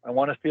valued. I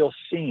want to feel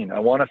seen. I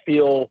want to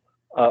feel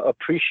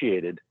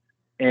appreciated.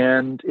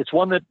 And it's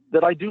one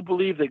that I do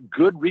believe that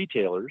good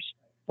retailers,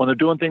 when they're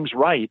doing things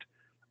right,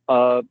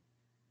 are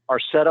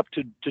set up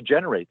to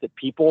generate, that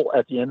people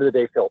at the end of the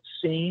day feel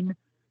seen,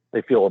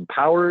 they feel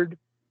empowered,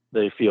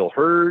 they feel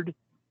heard.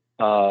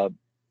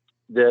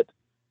 That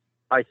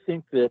I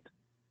think that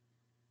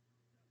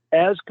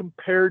as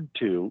compared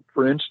to,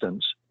 for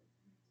instance,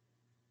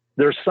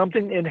 there's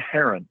something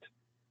inherent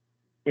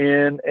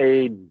in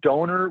a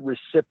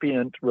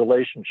donor-recipient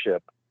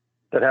relationship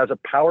that has a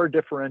power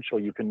differential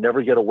you can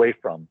never get away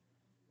from,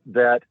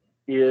 that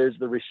is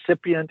the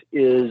recipient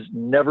is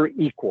never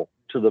equal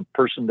to the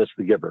person that's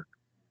the giver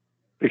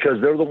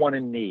because they're the one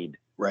in need.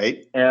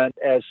 Right. And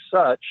as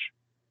such,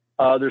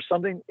 there's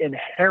something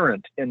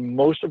inherent in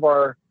most of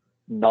our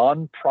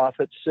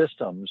nonprofit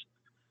systems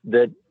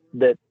that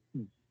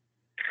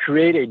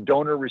create a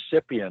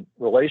donor-recipient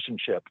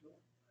relationship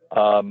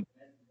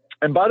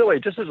And by the way,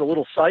 just as a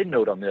little side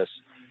note on this,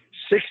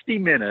 60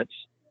 Minutes,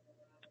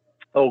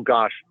 oh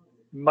gosh,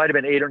 might have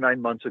been 8 or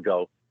 9 months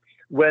ago,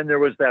 when there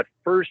was that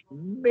first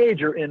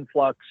major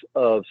influx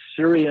of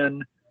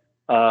Syrian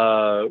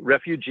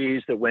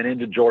refugees that went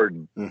into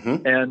Jordan.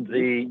 Mm-hmm. And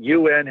the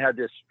UN had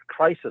this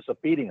crisis of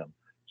feeding them.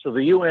 So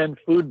the UN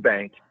food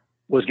bank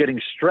was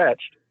getting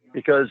stretched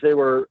because they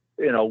were,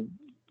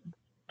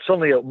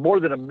 suddenly more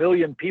than 1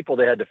 million people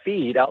they had to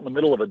feed out in the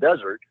middle of a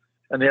desert.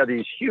 And they had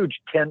these huge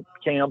tent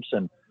camps.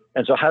 And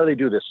so how do they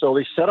do this? So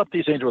they set up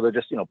these things where they're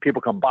just,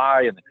 people come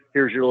by and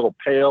here's your little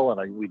pail.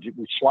 And we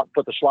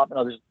put the schlop in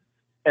others.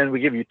 And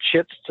we give you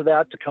chits to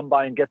that to come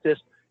by and get this.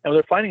 And what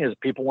they're finding is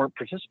people weren't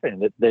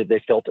participating.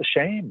 They felt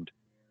ashamed.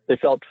 They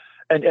felt,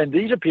 and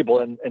these are people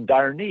in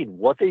dire need.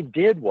 What they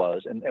did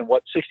was, and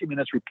what 60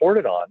 Minutes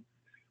reported on,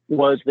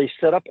 was they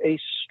set up a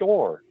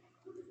store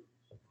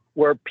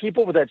where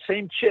people with that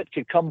same chit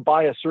could come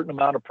buy a certain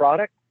amount of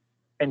product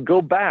and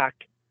go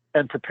back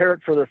and prepare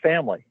it for their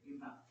family.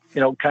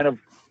 Do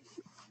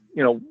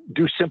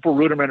simple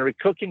rudimentary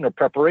cooking or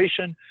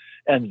preparation.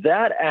 And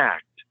that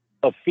act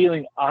of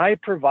feeling I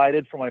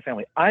provided for my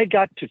family, I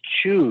got to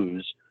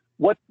choose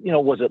what,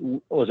 was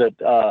it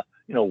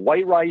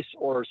white rice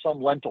or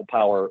some lentil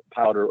powder,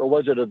 or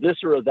was it a this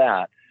or a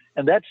that?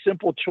 And that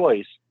simple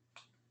choice,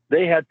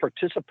 they had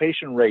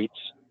participation rates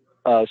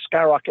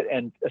skyrocket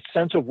and a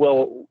sense of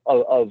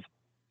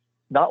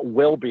not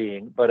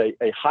well-being, but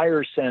a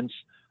higher sense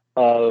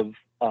of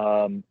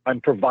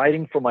I'm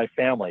providing for my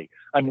family.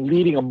 I'm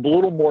leading a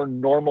little more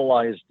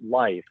normalized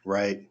life.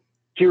 Right.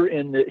 Here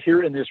in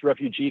this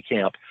refugee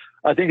camp,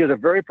 I think is a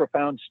very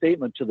profound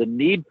statement to the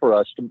need for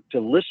us to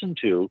listen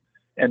to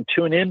and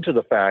tune into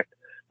the fact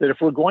that if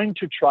we're going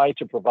to try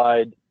to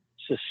provide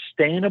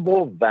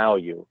sustainable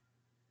value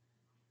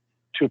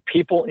to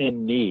people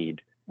in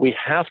need, we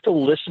have to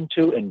listen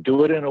to and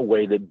do it in a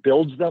way that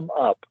builds them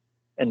up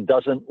and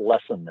doesn't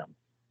lessen them.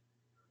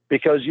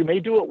 Because you may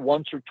do it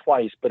once or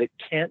twice, but it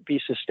can't be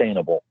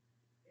sustainable.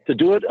 To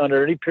do it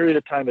under any period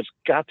of time, it's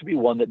got to be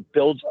one that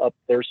builds up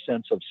their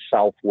sense of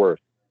self-worth.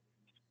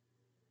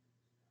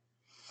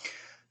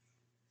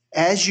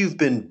 As you've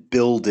been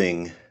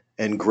building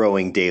and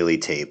growing Daily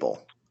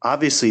Table,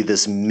 obviously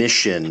this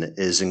mission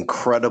is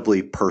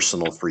incredibly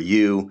personal for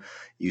you.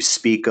 You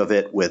speak of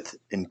it with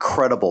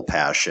incredible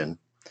passion.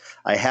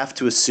 I have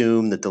to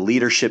assume that the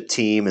leadership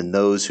team and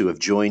those who have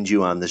joined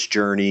you on this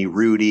journey,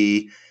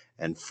 Rudy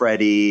and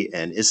Freddie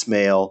and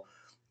Ismail,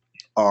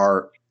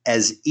 are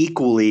as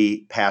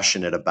equally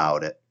passionate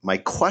about it. My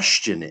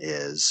question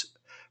is,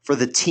 for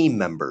the team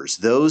members,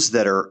 those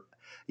that are,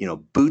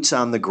 boots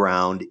on the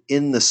ground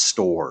in the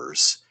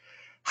stores,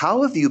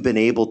 how have you been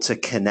able to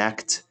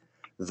connect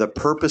the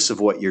purpose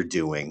of what you're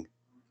doing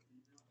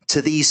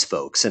to these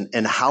folks,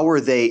 and how are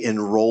they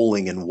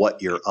enrolling in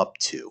what you're up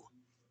to?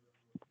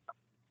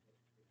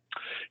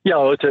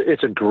 Yeah,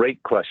 it's a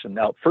great question.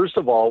 Now, first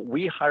of all,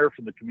 we hire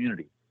from the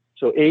community.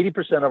 So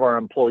 80% of our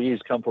employees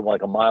come from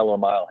like a mile or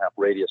mile and a half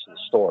radius of the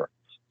store.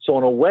 So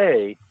in a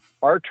way,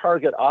 our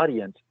target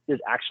audience is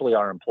actually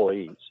our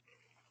employees.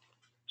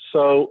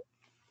 So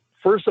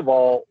first of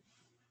all,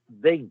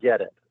 they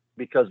get it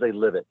because they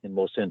live it in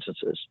most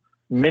instances.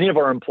 Many of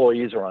our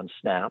employees are on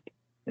SNAP,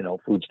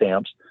 food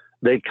stamps.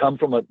 They come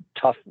from a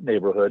tough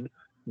neighborhood.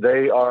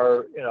 They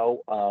are,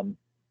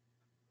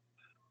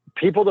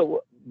 people that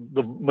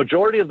the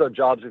majority of the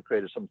jobs we've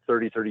created, some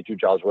 30, 32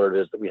 jobs, whatever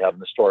it is that we have in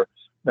the store.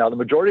 Now, the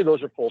majority of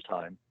those are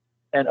full-time.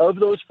 And of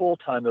those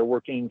full-time, they're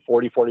working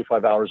 40,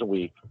 45 hours a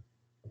week.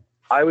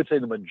 I would say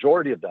the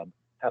majority of them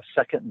have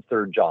second and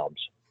third jobs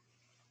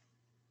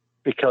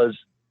because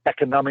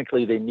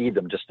economically they need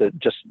them just to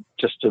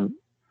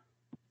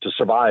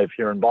survive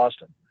here in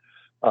Boston,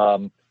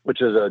 which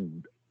is a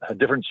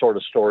different sort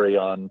of story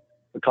on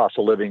the cost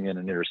of living in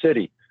an inner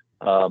city.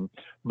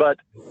 But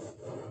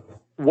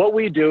what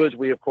we do is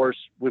we've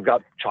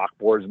got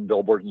chalkboards and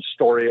billboards and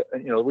story.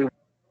 We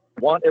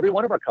want every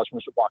one of our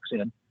customers that walks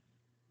in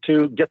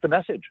to get the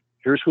message.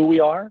 Here's who we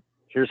are.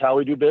 Here's how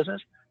we do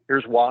business.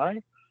 Here's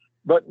why.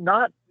 But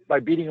not by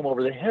beating them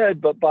over the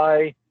head, but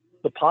by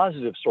the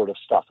positive sort of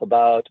stuff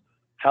about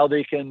how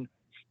they can,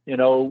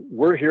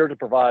 we're here to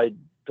provide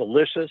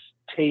delicious,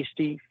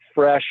 tasty,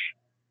 fresh,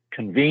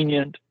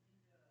 convenient,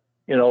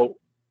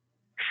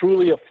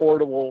 truly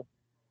affordable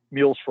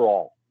meals for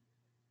all.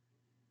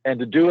 And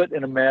to do it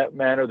in a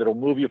manner that will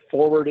move you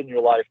forward in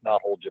your life,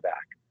 not hold you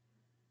back.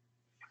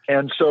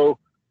 And so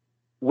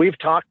we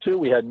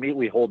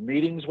hold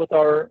meetings with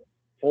our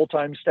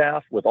full-time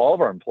staff, with all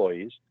of our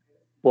employees.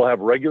 We'll have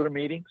regular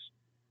meetings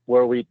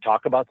where we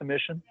talk about the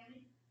mission,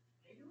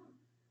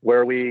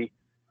 where we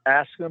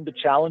ask them to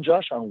challenge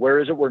us on where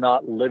is it we're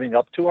not living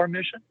up to our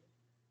mission?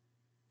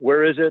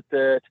 Where is it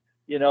that,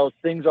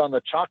 things on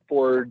the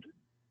chalkboard,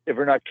 if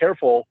we're not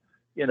careful,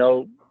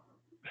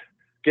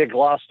 get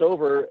glossed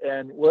over,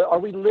 and are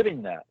we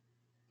living that?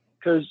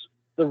 Because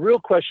the real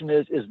question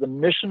is the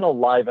mission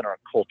alive in our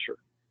culture?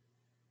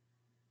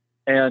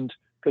 And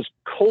because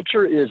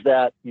culture is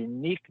that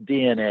unique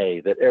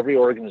DNA that every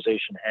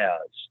organization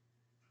has,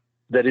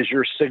 that is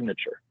your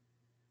signature.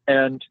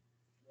 And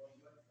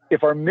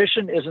if our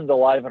mission isn't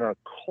alive in our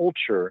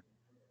culture,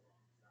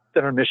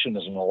 then our mission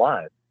isn't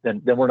alive.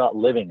 Then we're not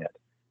living it.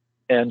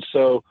 And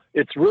so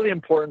it's really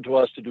important to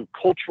us to do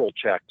cultural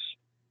checks,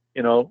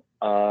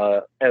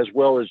 as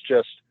well as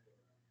just,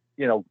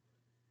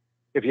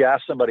 if you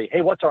ask somebody,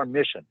 hey, what's our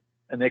mission?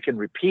 And they can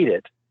repeat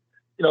it,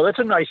 that's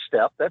a nice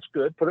step. That's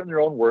good. Put it in their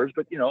own words,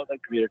 but, that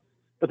could be it.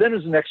 But then the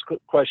next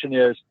question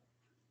is,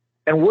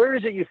 and where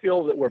is it you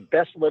feel that we're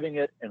best living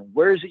it? And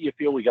where is it you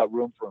feel we got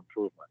room for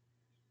improvement?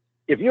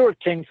 If you were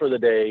king for the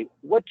day,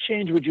 what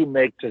change would you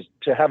make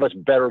to have us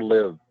better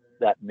live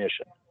that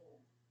mission?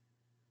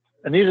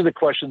 And these are the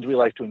questions we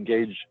like to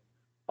engage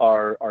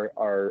our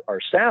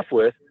staff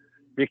with,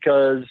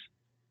 because,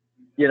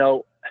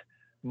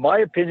 my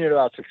opinion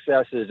about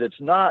success is it's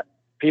not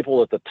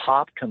people at the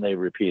top, can they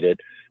repeat it,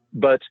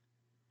 but,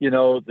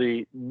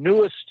 the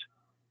newest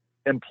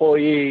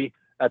employee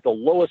at the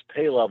lowest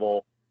pay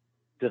level,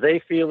 do they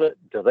feel it?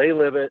 Do they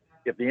live it?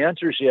 If the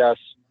answer is yes,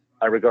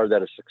 I regard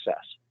that as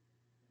success.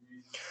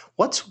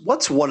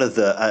 What's one of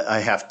the, I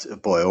have to,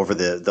 over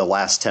the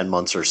last 10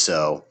 months or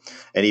so,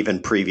 and even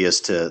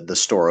previous to the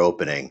store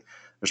opening,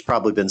 there's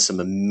probably been some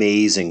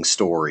amazing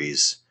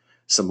stories,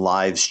 some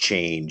lives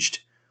changed,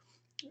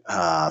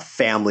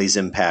 families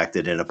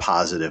impacted in a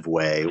positive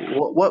way.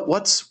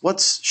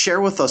 What's share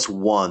with us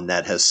one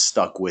that has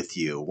stuck with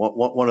you,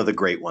 one of the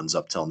great ones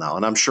up till now,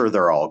 and I'm sure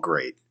they're all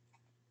great.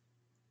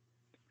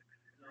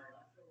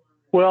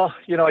 Well,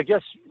 I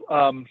guess,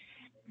 I'll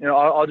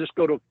just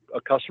go to a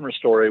customer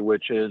story,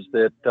 which is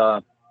that,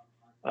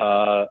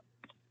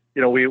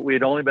 we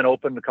had only been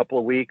open a couple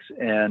of weeks,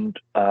 and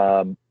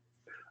a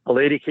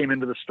lady came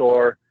into the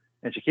store,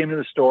 and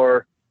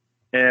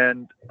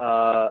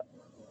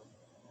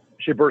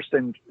she burst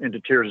into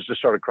tears and just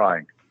started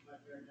crying,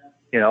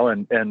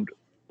 and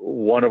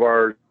one of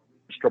our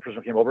strippers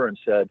came over and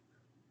said,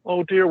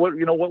 "Oh dear, what's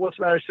the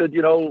matter?" I said,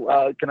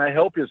 "Can I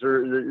help you? Is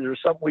there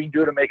something we can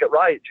do to make it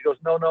right?" She goes,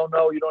 No,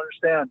 you don't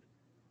understand.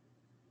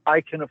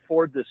 I can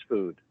afford this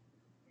food.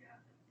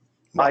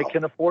 Wow. I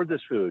can afford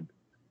this food.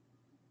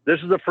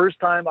 This is the first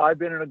time I've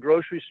been in a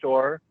grocery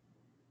store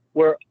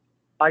where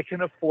I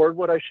can afford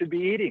what I should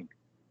be eating.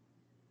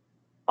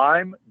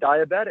 I'm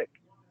diabetic.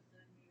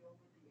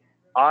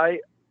 I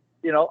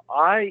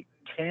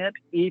can't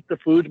eat the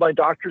foods my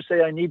doctors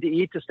say I need to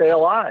eat to stay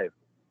alive.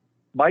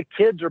 My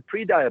kids are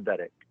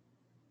pre-diabetic.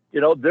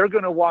 They're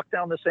going to walk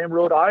down the same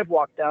road I've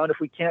walked down if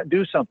we can't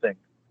do something.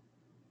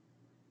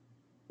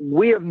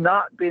 We have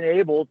not been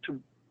able to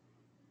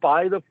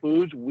buy the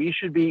foods we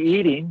should be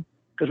eating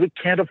because we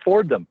can't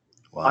afford them.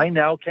 Wow. I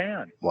now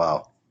can.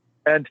 Wow.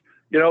 And,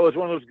 it was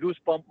one of those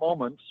goosebump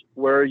moments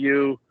where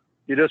you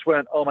just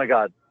went, oh my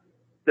God,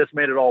 this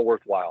made it all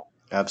worthwhile.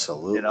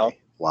 Absolutely.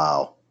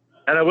 Wow.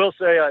 And I will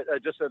say, I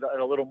just said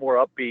a little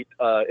more upbeat,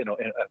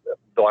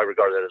 though I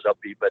regard that as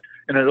upbeat, but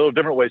in a little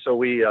different way. So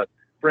we,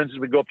 for instance,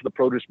 we go up to the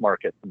produce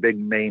market, the big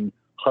main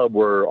hub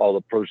where all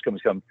the produce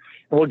companies come,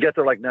 and we'll get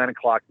there like 9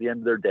 o'clock at the end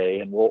of their day,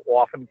 and we'll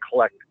often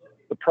collect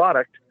the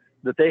product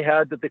that they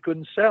had that they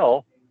couldn't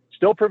sell.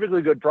 Still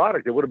perfectly good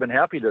product. They would have been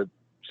happy to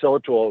sell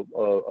it to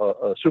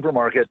a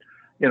supermarket,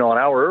 an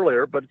hour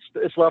earlier, but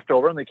it's left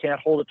over and they can't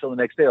hold it till the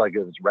next day, like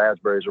if it's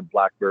raspberries or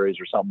blackberries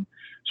or something.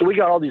 So we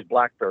got all these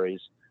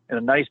blackberries in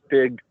a nice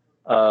big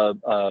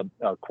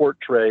quart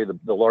tray,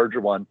 the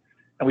larger one,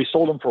 and we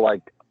sold them for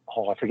like,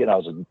 I forget now,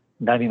 it was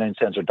 99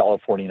 cents or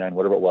 $1.49,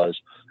 whatever it was.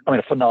 I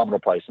mean, a phenomenal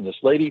price. And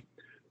this lady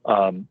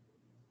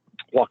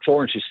walks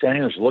over and she's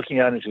standing there, she's looking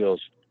at it, and she goes,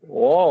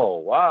 "Whoa,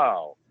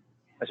 wow."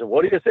 I said,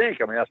 "What do you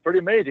think? I mean, that's pretty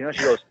amazing." And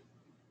she goes,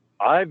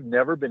 "I've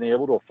never been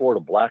able to afford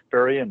a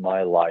blackberry in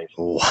my life."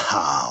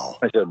 Wow.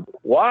 I said,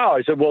 "Wow."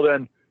 I said, "Well,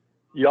 then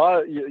you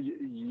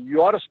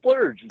ought to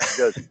splurge." And she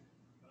goes,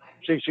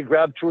 she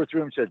grabbed 2 or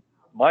 3 and said,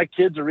 "My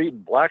kids are eating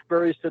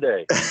blackberries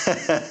today."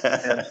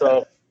 And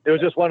so it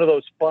was just one of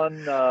those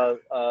fun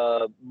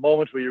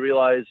moments where you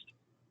realized,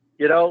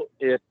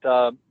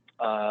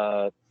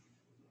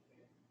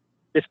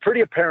 it's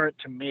pretty apparent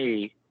to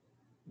me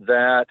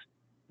that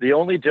the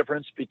only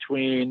difference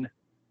between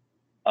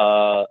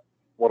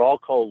what I'll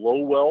call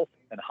low wealth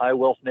and high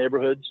wealth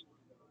neighborhoods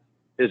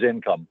is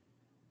income,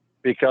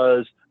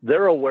 because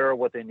they're aware of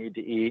what they need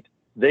to eat.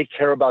 They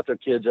care about their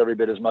kids every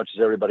bit as much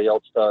as everybody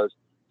else does.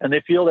 And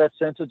they feel that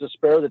sense of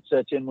despair that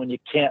sets in when you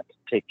can't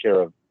take care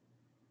of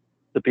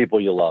the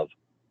people you love.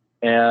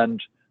 And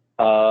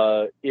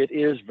it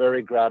is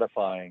very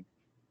gratifying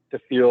to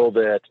feel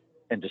that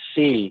and to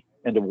see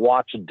and to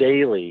watch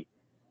daily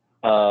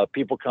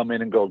people come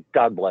in and go,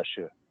 "God bless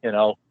you."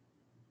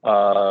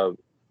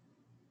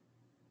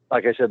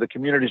 Like I said, the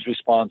community's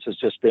response has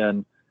just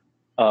been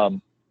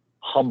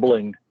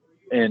humbling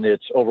in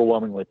its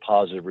overwhelmingly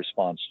positive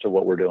response to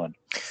what we're doing.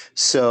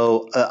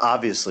 So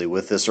obviously,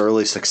 with this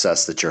early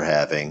success that you're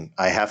having,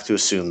 I have to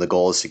assume the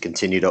goal is to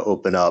continue to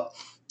open up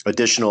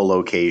additional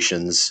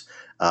locations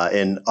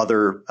in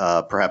other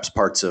perhaps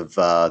parts of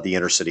the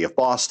inner city of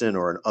Boston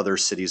or in other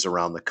cities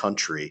around the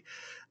country.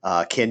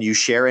 Can you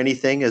share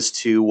anything as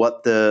to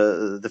what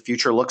the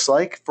future looks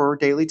like for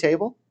Daily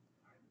Table?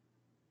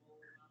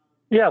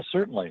 Yeah,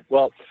 certainly.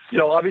 Well,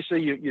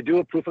 obviously you do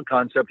a proof of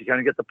concept. You kind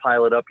of get the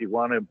pilot up. You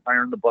want to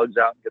iron the bugs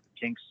out and get the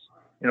kinks,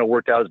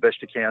 worked out as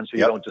best you can, so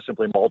you don't just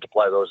simply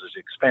multiply those as you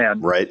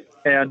expand. Right.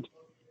 And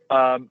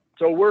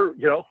so we're,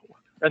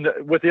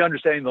 with the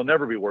understanding they'll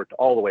never be worked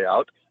all the way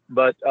out,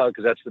 but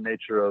because that's the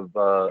nature of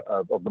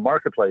the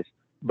marketplace.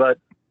 But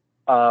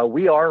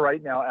we are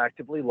right now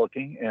actively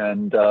looking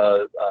and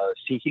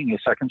seeking a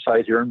second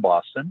site here in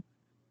Boston,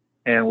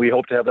 and we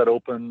hope to have that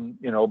open,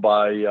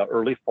 by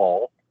early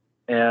fall.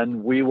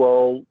 And we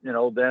will,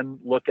 then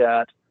look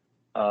at,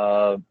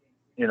 a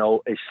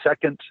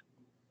second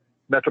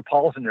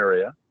metropolitan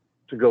area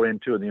to go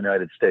into in the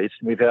United States.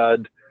 And we've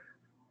had,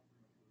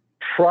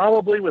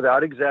 probably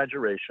without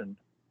exaggeration,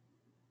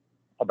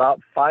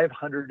 about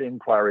 500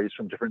 inquiries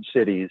from different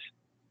cities,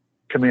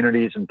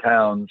 communities, and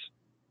towns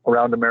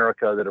around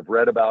America that have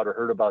read about or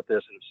heard about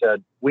this and have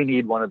said, we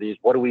need one of these.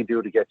 What do we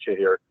do to get you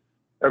here?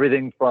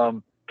 Everything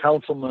from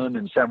councilmen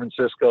in San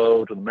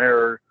Francisco to the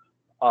mayor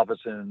office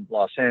in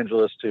Los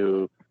Angeles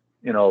to,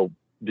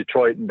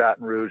 Detroit and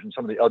Baton Rouge and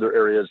some of the other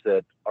areas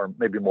that are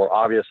maybe more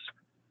obvious,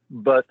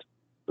 but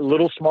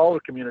little smaller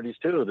communities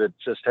too, that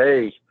just,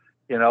 hey,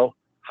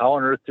 how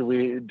on earth do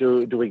we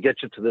get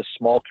you to this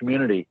small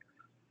community?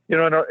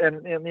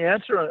 And the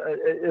answer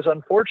is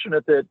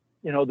unfortunate that,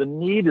 the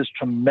need is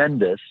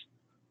tremendous.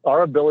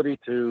 Our ability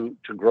to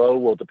grow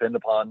will depend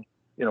upon,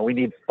 we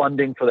need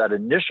funding for that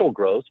initial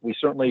growth. We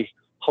certainly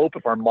hope,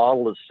 if our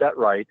model is set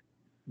right,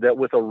 that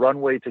with a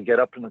runway to get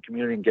up in the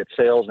community and get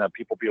sales and have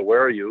people be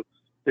aware of you,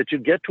 that you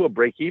get to a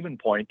break-even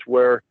point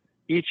where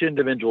each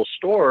individual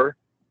store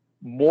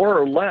more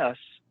or less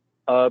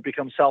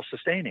becomes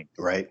self-sustaining.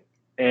 Right.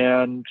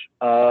 And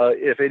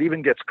if it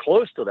even gets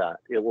close to that,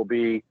 it will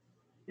be,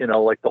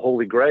 like the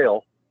Holy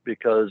Grail,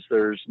 because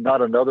there's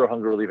not another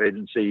hunger relief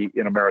agency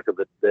in America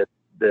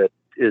that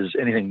is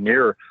anything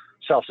near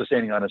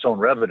self-sustaining on its own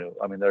revenue.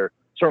 I mean, they're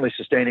certainly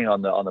sustaining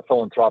on the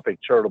philanthropic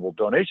charitable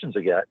donations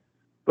they get,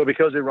 but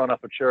because they run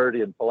off of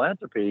charity and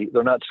philanthropy,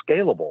 they're not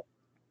scalable,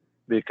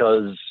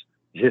 because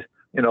you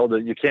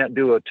can't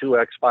do a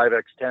 2x,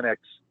 5x, 10x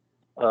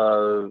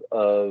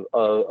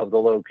of the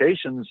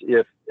locations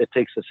if it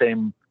takes the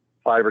same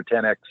 5 or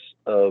 10x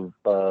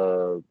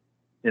of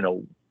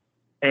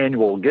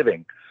annual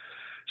giving.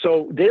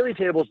 So Daily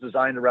Table is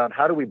designed around,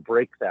 how do we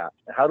break that?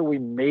 How do we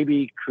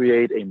maybe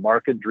create a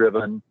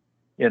market-driven,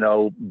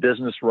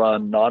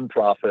 business-run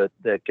nonprofit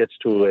that gets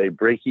to a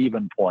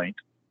break-even point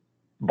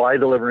by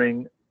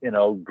delivering,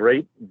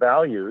 great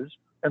values?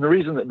 And the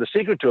reason that the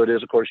secret to it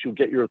is, of course, you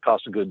get your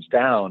cost of goods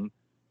down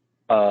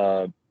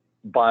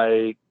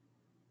by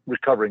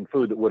recovering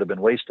food that would have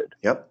been wasted.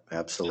 Yep,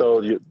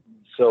 absolutely.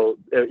 So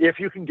if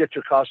you can get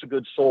your cost of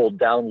goods sold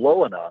down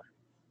low enough,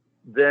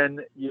 then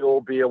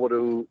you'll be able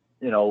to,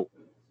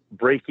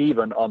 break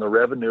even on the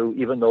revenue,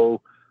 even though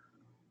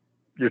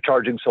you're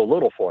charging so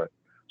little for it.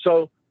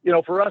 So,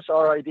 for us,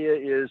 our idea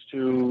is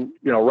to,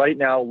 right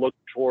now look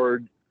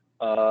toward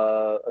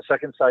a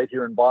second site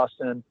here in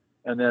Boston,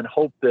 and then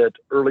hope that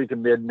early to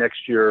mid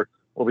next year,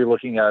 we'll be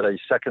looking at a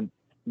second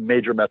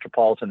major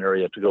metropolitan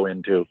area to go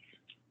into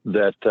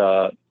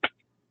that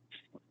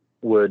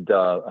would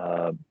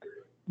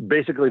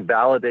basically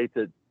validate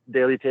that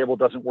Daily Table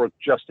doesn't work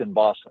just in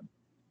Boston,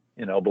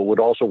 but would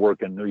also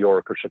work in New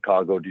York or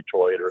Chicago,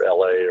 Detroit, or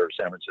LA, or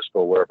San Francisco,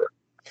 or wherever.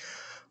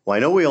 Well, I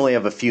know we only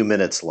have a few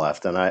minutes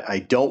left, and I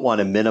don't want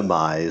to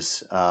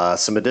minimize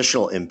some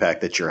additional impact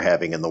that you're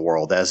having in the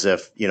world, as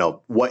if,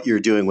 what you're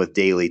doing with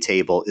Daily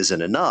Table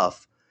isn't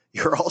enough.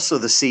 You're also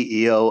the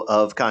CEO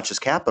of Conscious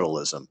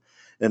Capitalism,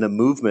 and a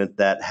movement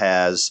that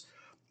has,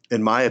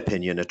 in my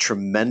opinion, a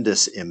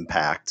tremendous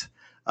impact,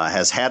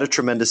 has had a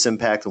tremendous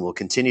impact, and will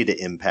continue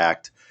to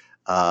impact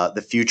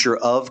the future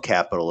of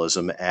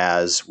capitalism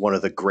as one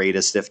of the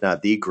greatest, if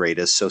not the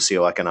greatest,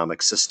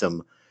 socioeconomic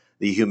system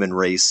the human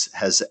race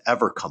has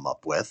ever come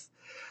up with.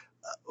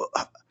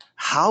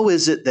 How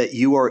is it that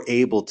you are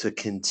able to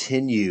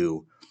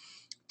continue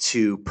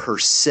to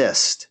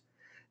persist,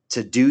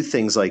 to do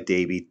things like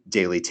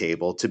Daily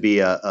Table, to be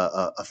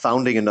a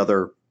founding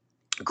another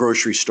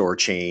grocery store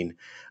chain,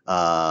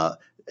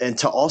 and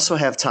to also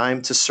have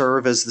time to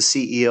serve as the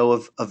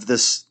CEO of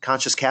this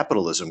Conscious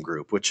Capitalism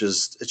group, it's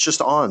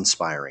just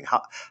awe-inspiring.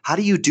 How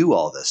do you do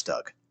all this,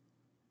 Doug?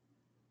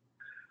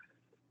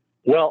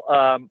 Well,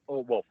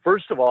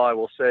 first of all, I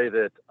will say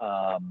that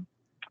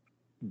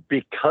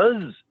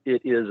because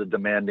it is a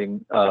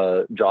demanding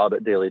job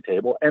at Daily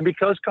Table, and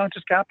because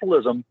Conscious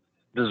Capitalism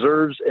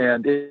deserves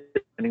and is a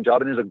demanding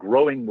job and is a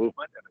growing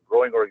movement and a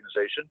growing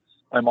organization,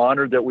 I'm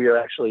honored that we are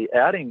actually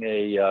adding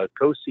a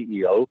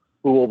co-CEO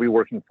who will be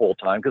working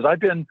full-time, because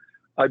I've been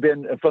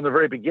from the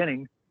very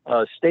beginning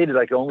stated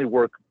I can only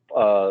work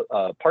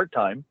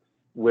part-time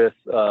with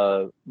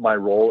my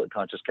role at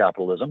Conscious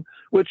Capitalism,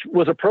 which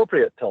was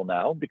appropriate till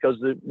now, because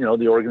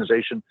the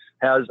organization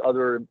has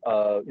other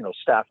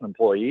staff and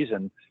employees,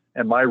 and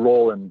my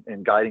role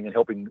in guiding and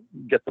helping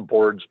get the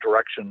board's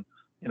direction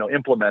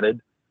implemented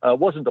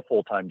wasn't a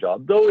full-time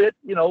job, though it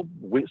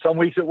some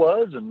weeks it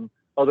was and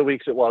other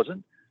weeks it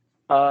wasn't.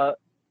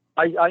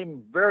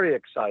 I'm very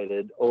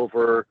excited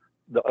over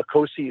a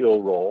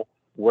co-CEO role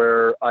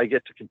where I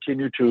get to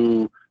continue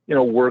to,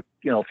 work,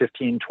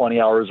 15,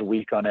 20 hours a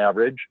week on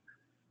average.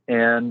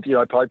 And,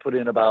 I probably put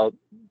in about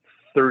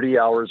 30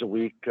 hours a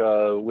week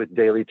with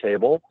Daily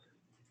Table.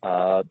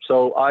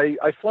 So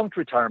I flunked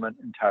retirement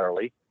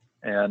entirely,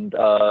 and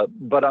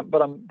but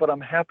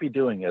I'm happy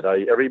doing it.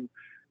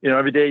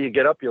 Every day you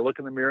get up, you look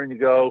in the mirror and you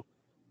go,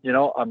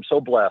 I'm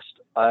so blessed.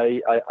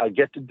 I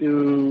get to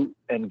do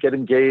and get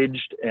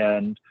engaged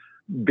and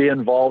be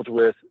involved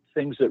with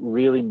things that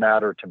really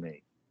matter to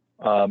me,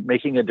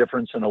 making a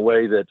difference in a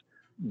way that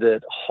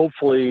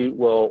hopefully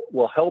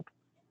will help.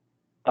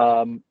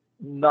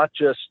 Not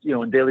just,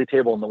 in Daily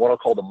Table and what I'll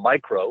call the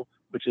micro,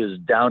 which is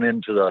down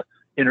into the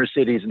inner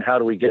cities and how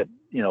do we get,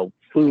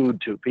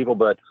 food to people,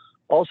 but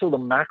also the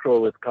macro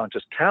with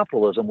Conscious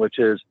Capitalism, which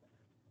is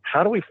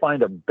how do we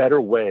find a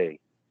better way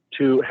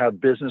to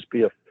have business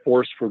be a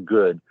force for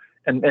good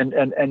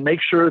and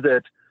make sure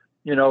that,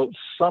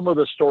 some of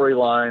the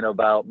storyline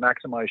about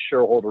maximize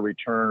shareholder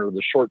return or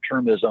the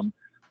short-termism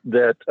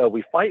that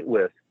we fight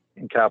with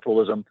in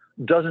capitalism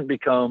doesn't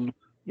become,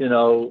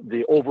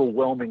 the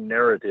overwhelming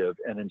narrative.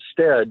 And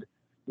instead,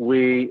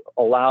 we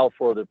allow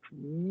for the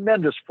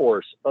tremendous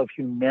force of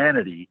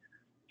humanity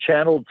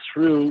channeled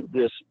through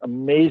this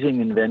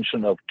amazing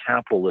invention of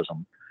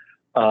capitalism,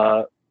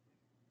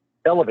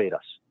 elevate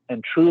us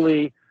and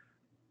truly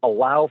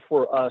allow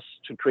for us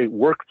to create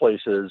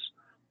workplaces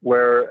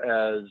where,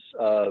 as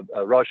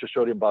Raj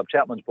Sisodia and Bob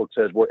Chapman's book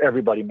says, where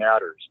everybody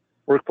matters.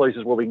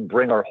 Workplaces where we can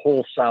bring our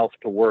whole self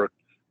to work,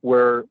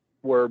 where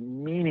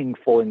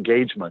meaningful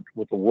engagement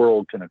with the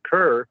world can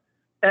occur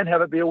and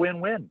have it be a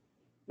win-win.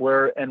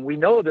 And we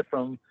know that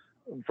from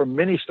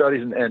many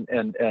studies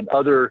and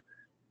other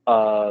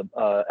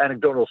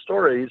anecdotal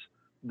stories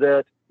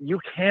that you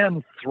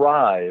can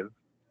thrive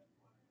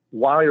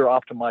while you're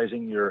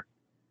optimizing your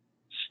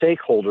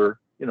stakeholder,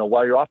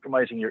 while you're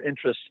optimizing your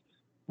interests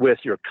with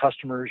your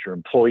customers, your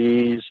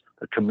employees,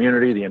 the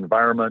community, the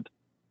environment,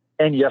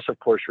 and yes, of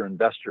course, your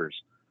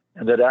investors.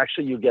 And that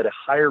actually you get a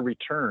higher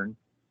return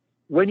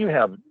when you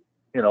have,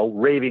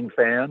 raving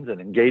fans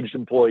and engaged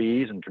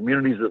employees and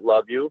communities that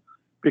love you,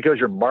 because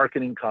your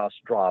marketing costs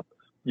drop,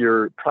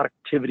 your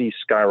productivity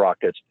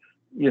skyrockets,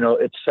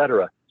 et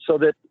cetera. So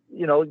that,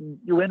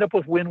 you end up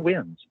with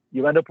win-wins.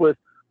 You end up with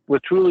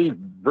truly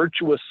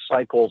virtuous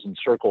cycles and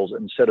circles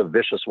instead of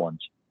vicious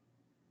ones.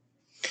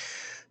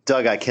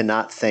 Doug, I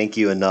cannot thank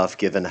you enough,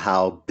 given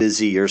how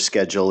busy your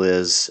schedule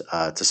is,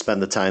 to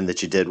spend the time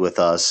that you did with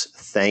us.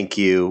 Thank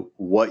you.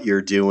 What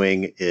you're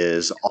doing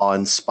is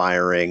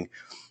awe-inspiring.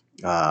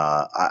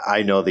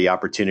 I know the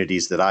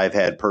opportunities that I've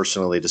had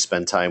personally to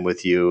spend time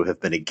with you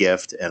have been a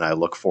gift, and I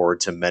look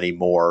forward to many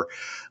more.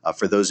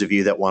 For those of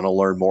you that want to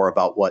learn more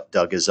about what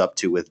Doug is up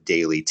to with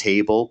Daily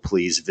Table,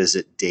 please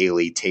visit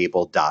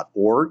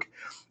dailytable.org.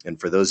 And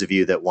for those of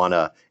you that want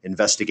to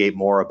investigate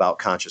more about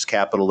conscious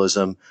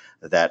capitalism,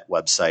 that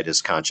website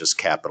is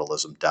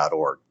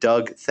consciouscapitalism.org.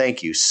 Doug,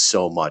 thank you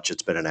so much.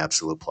 It's been an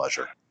absolute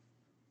pleasure.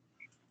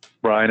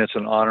 Brian, it's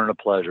an honor and a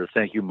pleasure.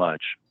 Thank you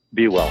much.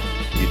 Be well.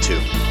 You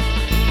too.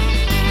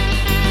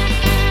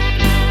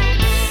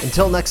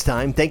 Until next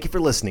time, thank you for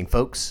listening,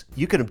 folks.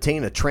 You can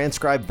obtain a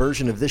transcribed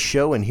version of this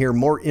show and hear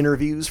more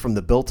interviews from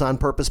the Built on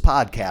Purpose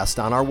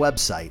podcast on our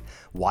website,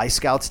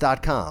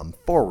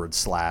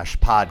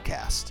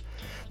 yscouts.com/podcast.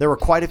 There were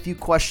quite a few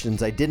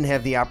questions I didn't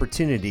have the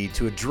opportunity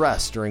to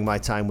address during my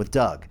time with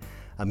Doug.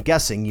 I'm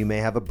guessing you may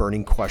have a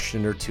burning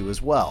question or two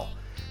as well.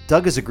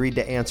 Doug has agreed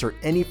to answer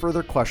any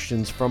further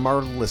questions from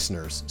our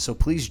listeners, so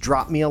please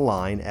drop me a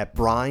line at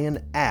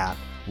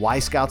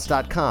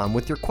brian@yscouts.com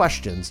with your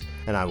questions,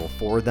 and I will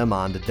forward them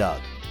on to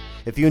Doug.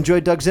 If you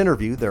enjoyed Doug's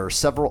interview, there are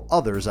several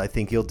others I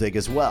think you'll dig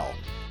as well.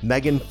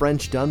 Megan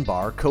French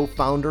Dunbar,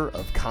 co-founder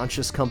of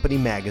Conscious Company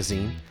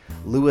Magazine,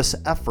 Louis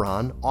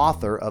Efron,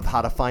 author of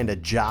How to Find a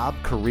Job,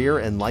 Career,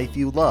 and Life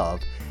You Love,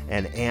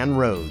 and Ann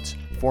Rhodes,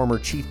 former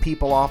Chief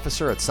People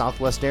Officer at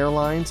Southwest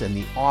Airlines and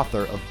the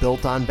author of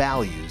Built on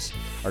Values,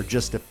 are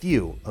just a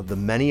few of the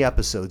many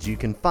episodes you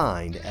can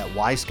find at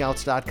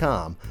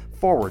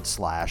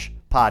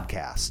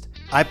yscouts.com/podcast.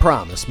 I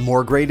promise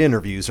more great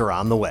interviews are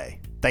on the way.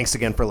 Thanks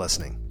again for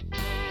listening.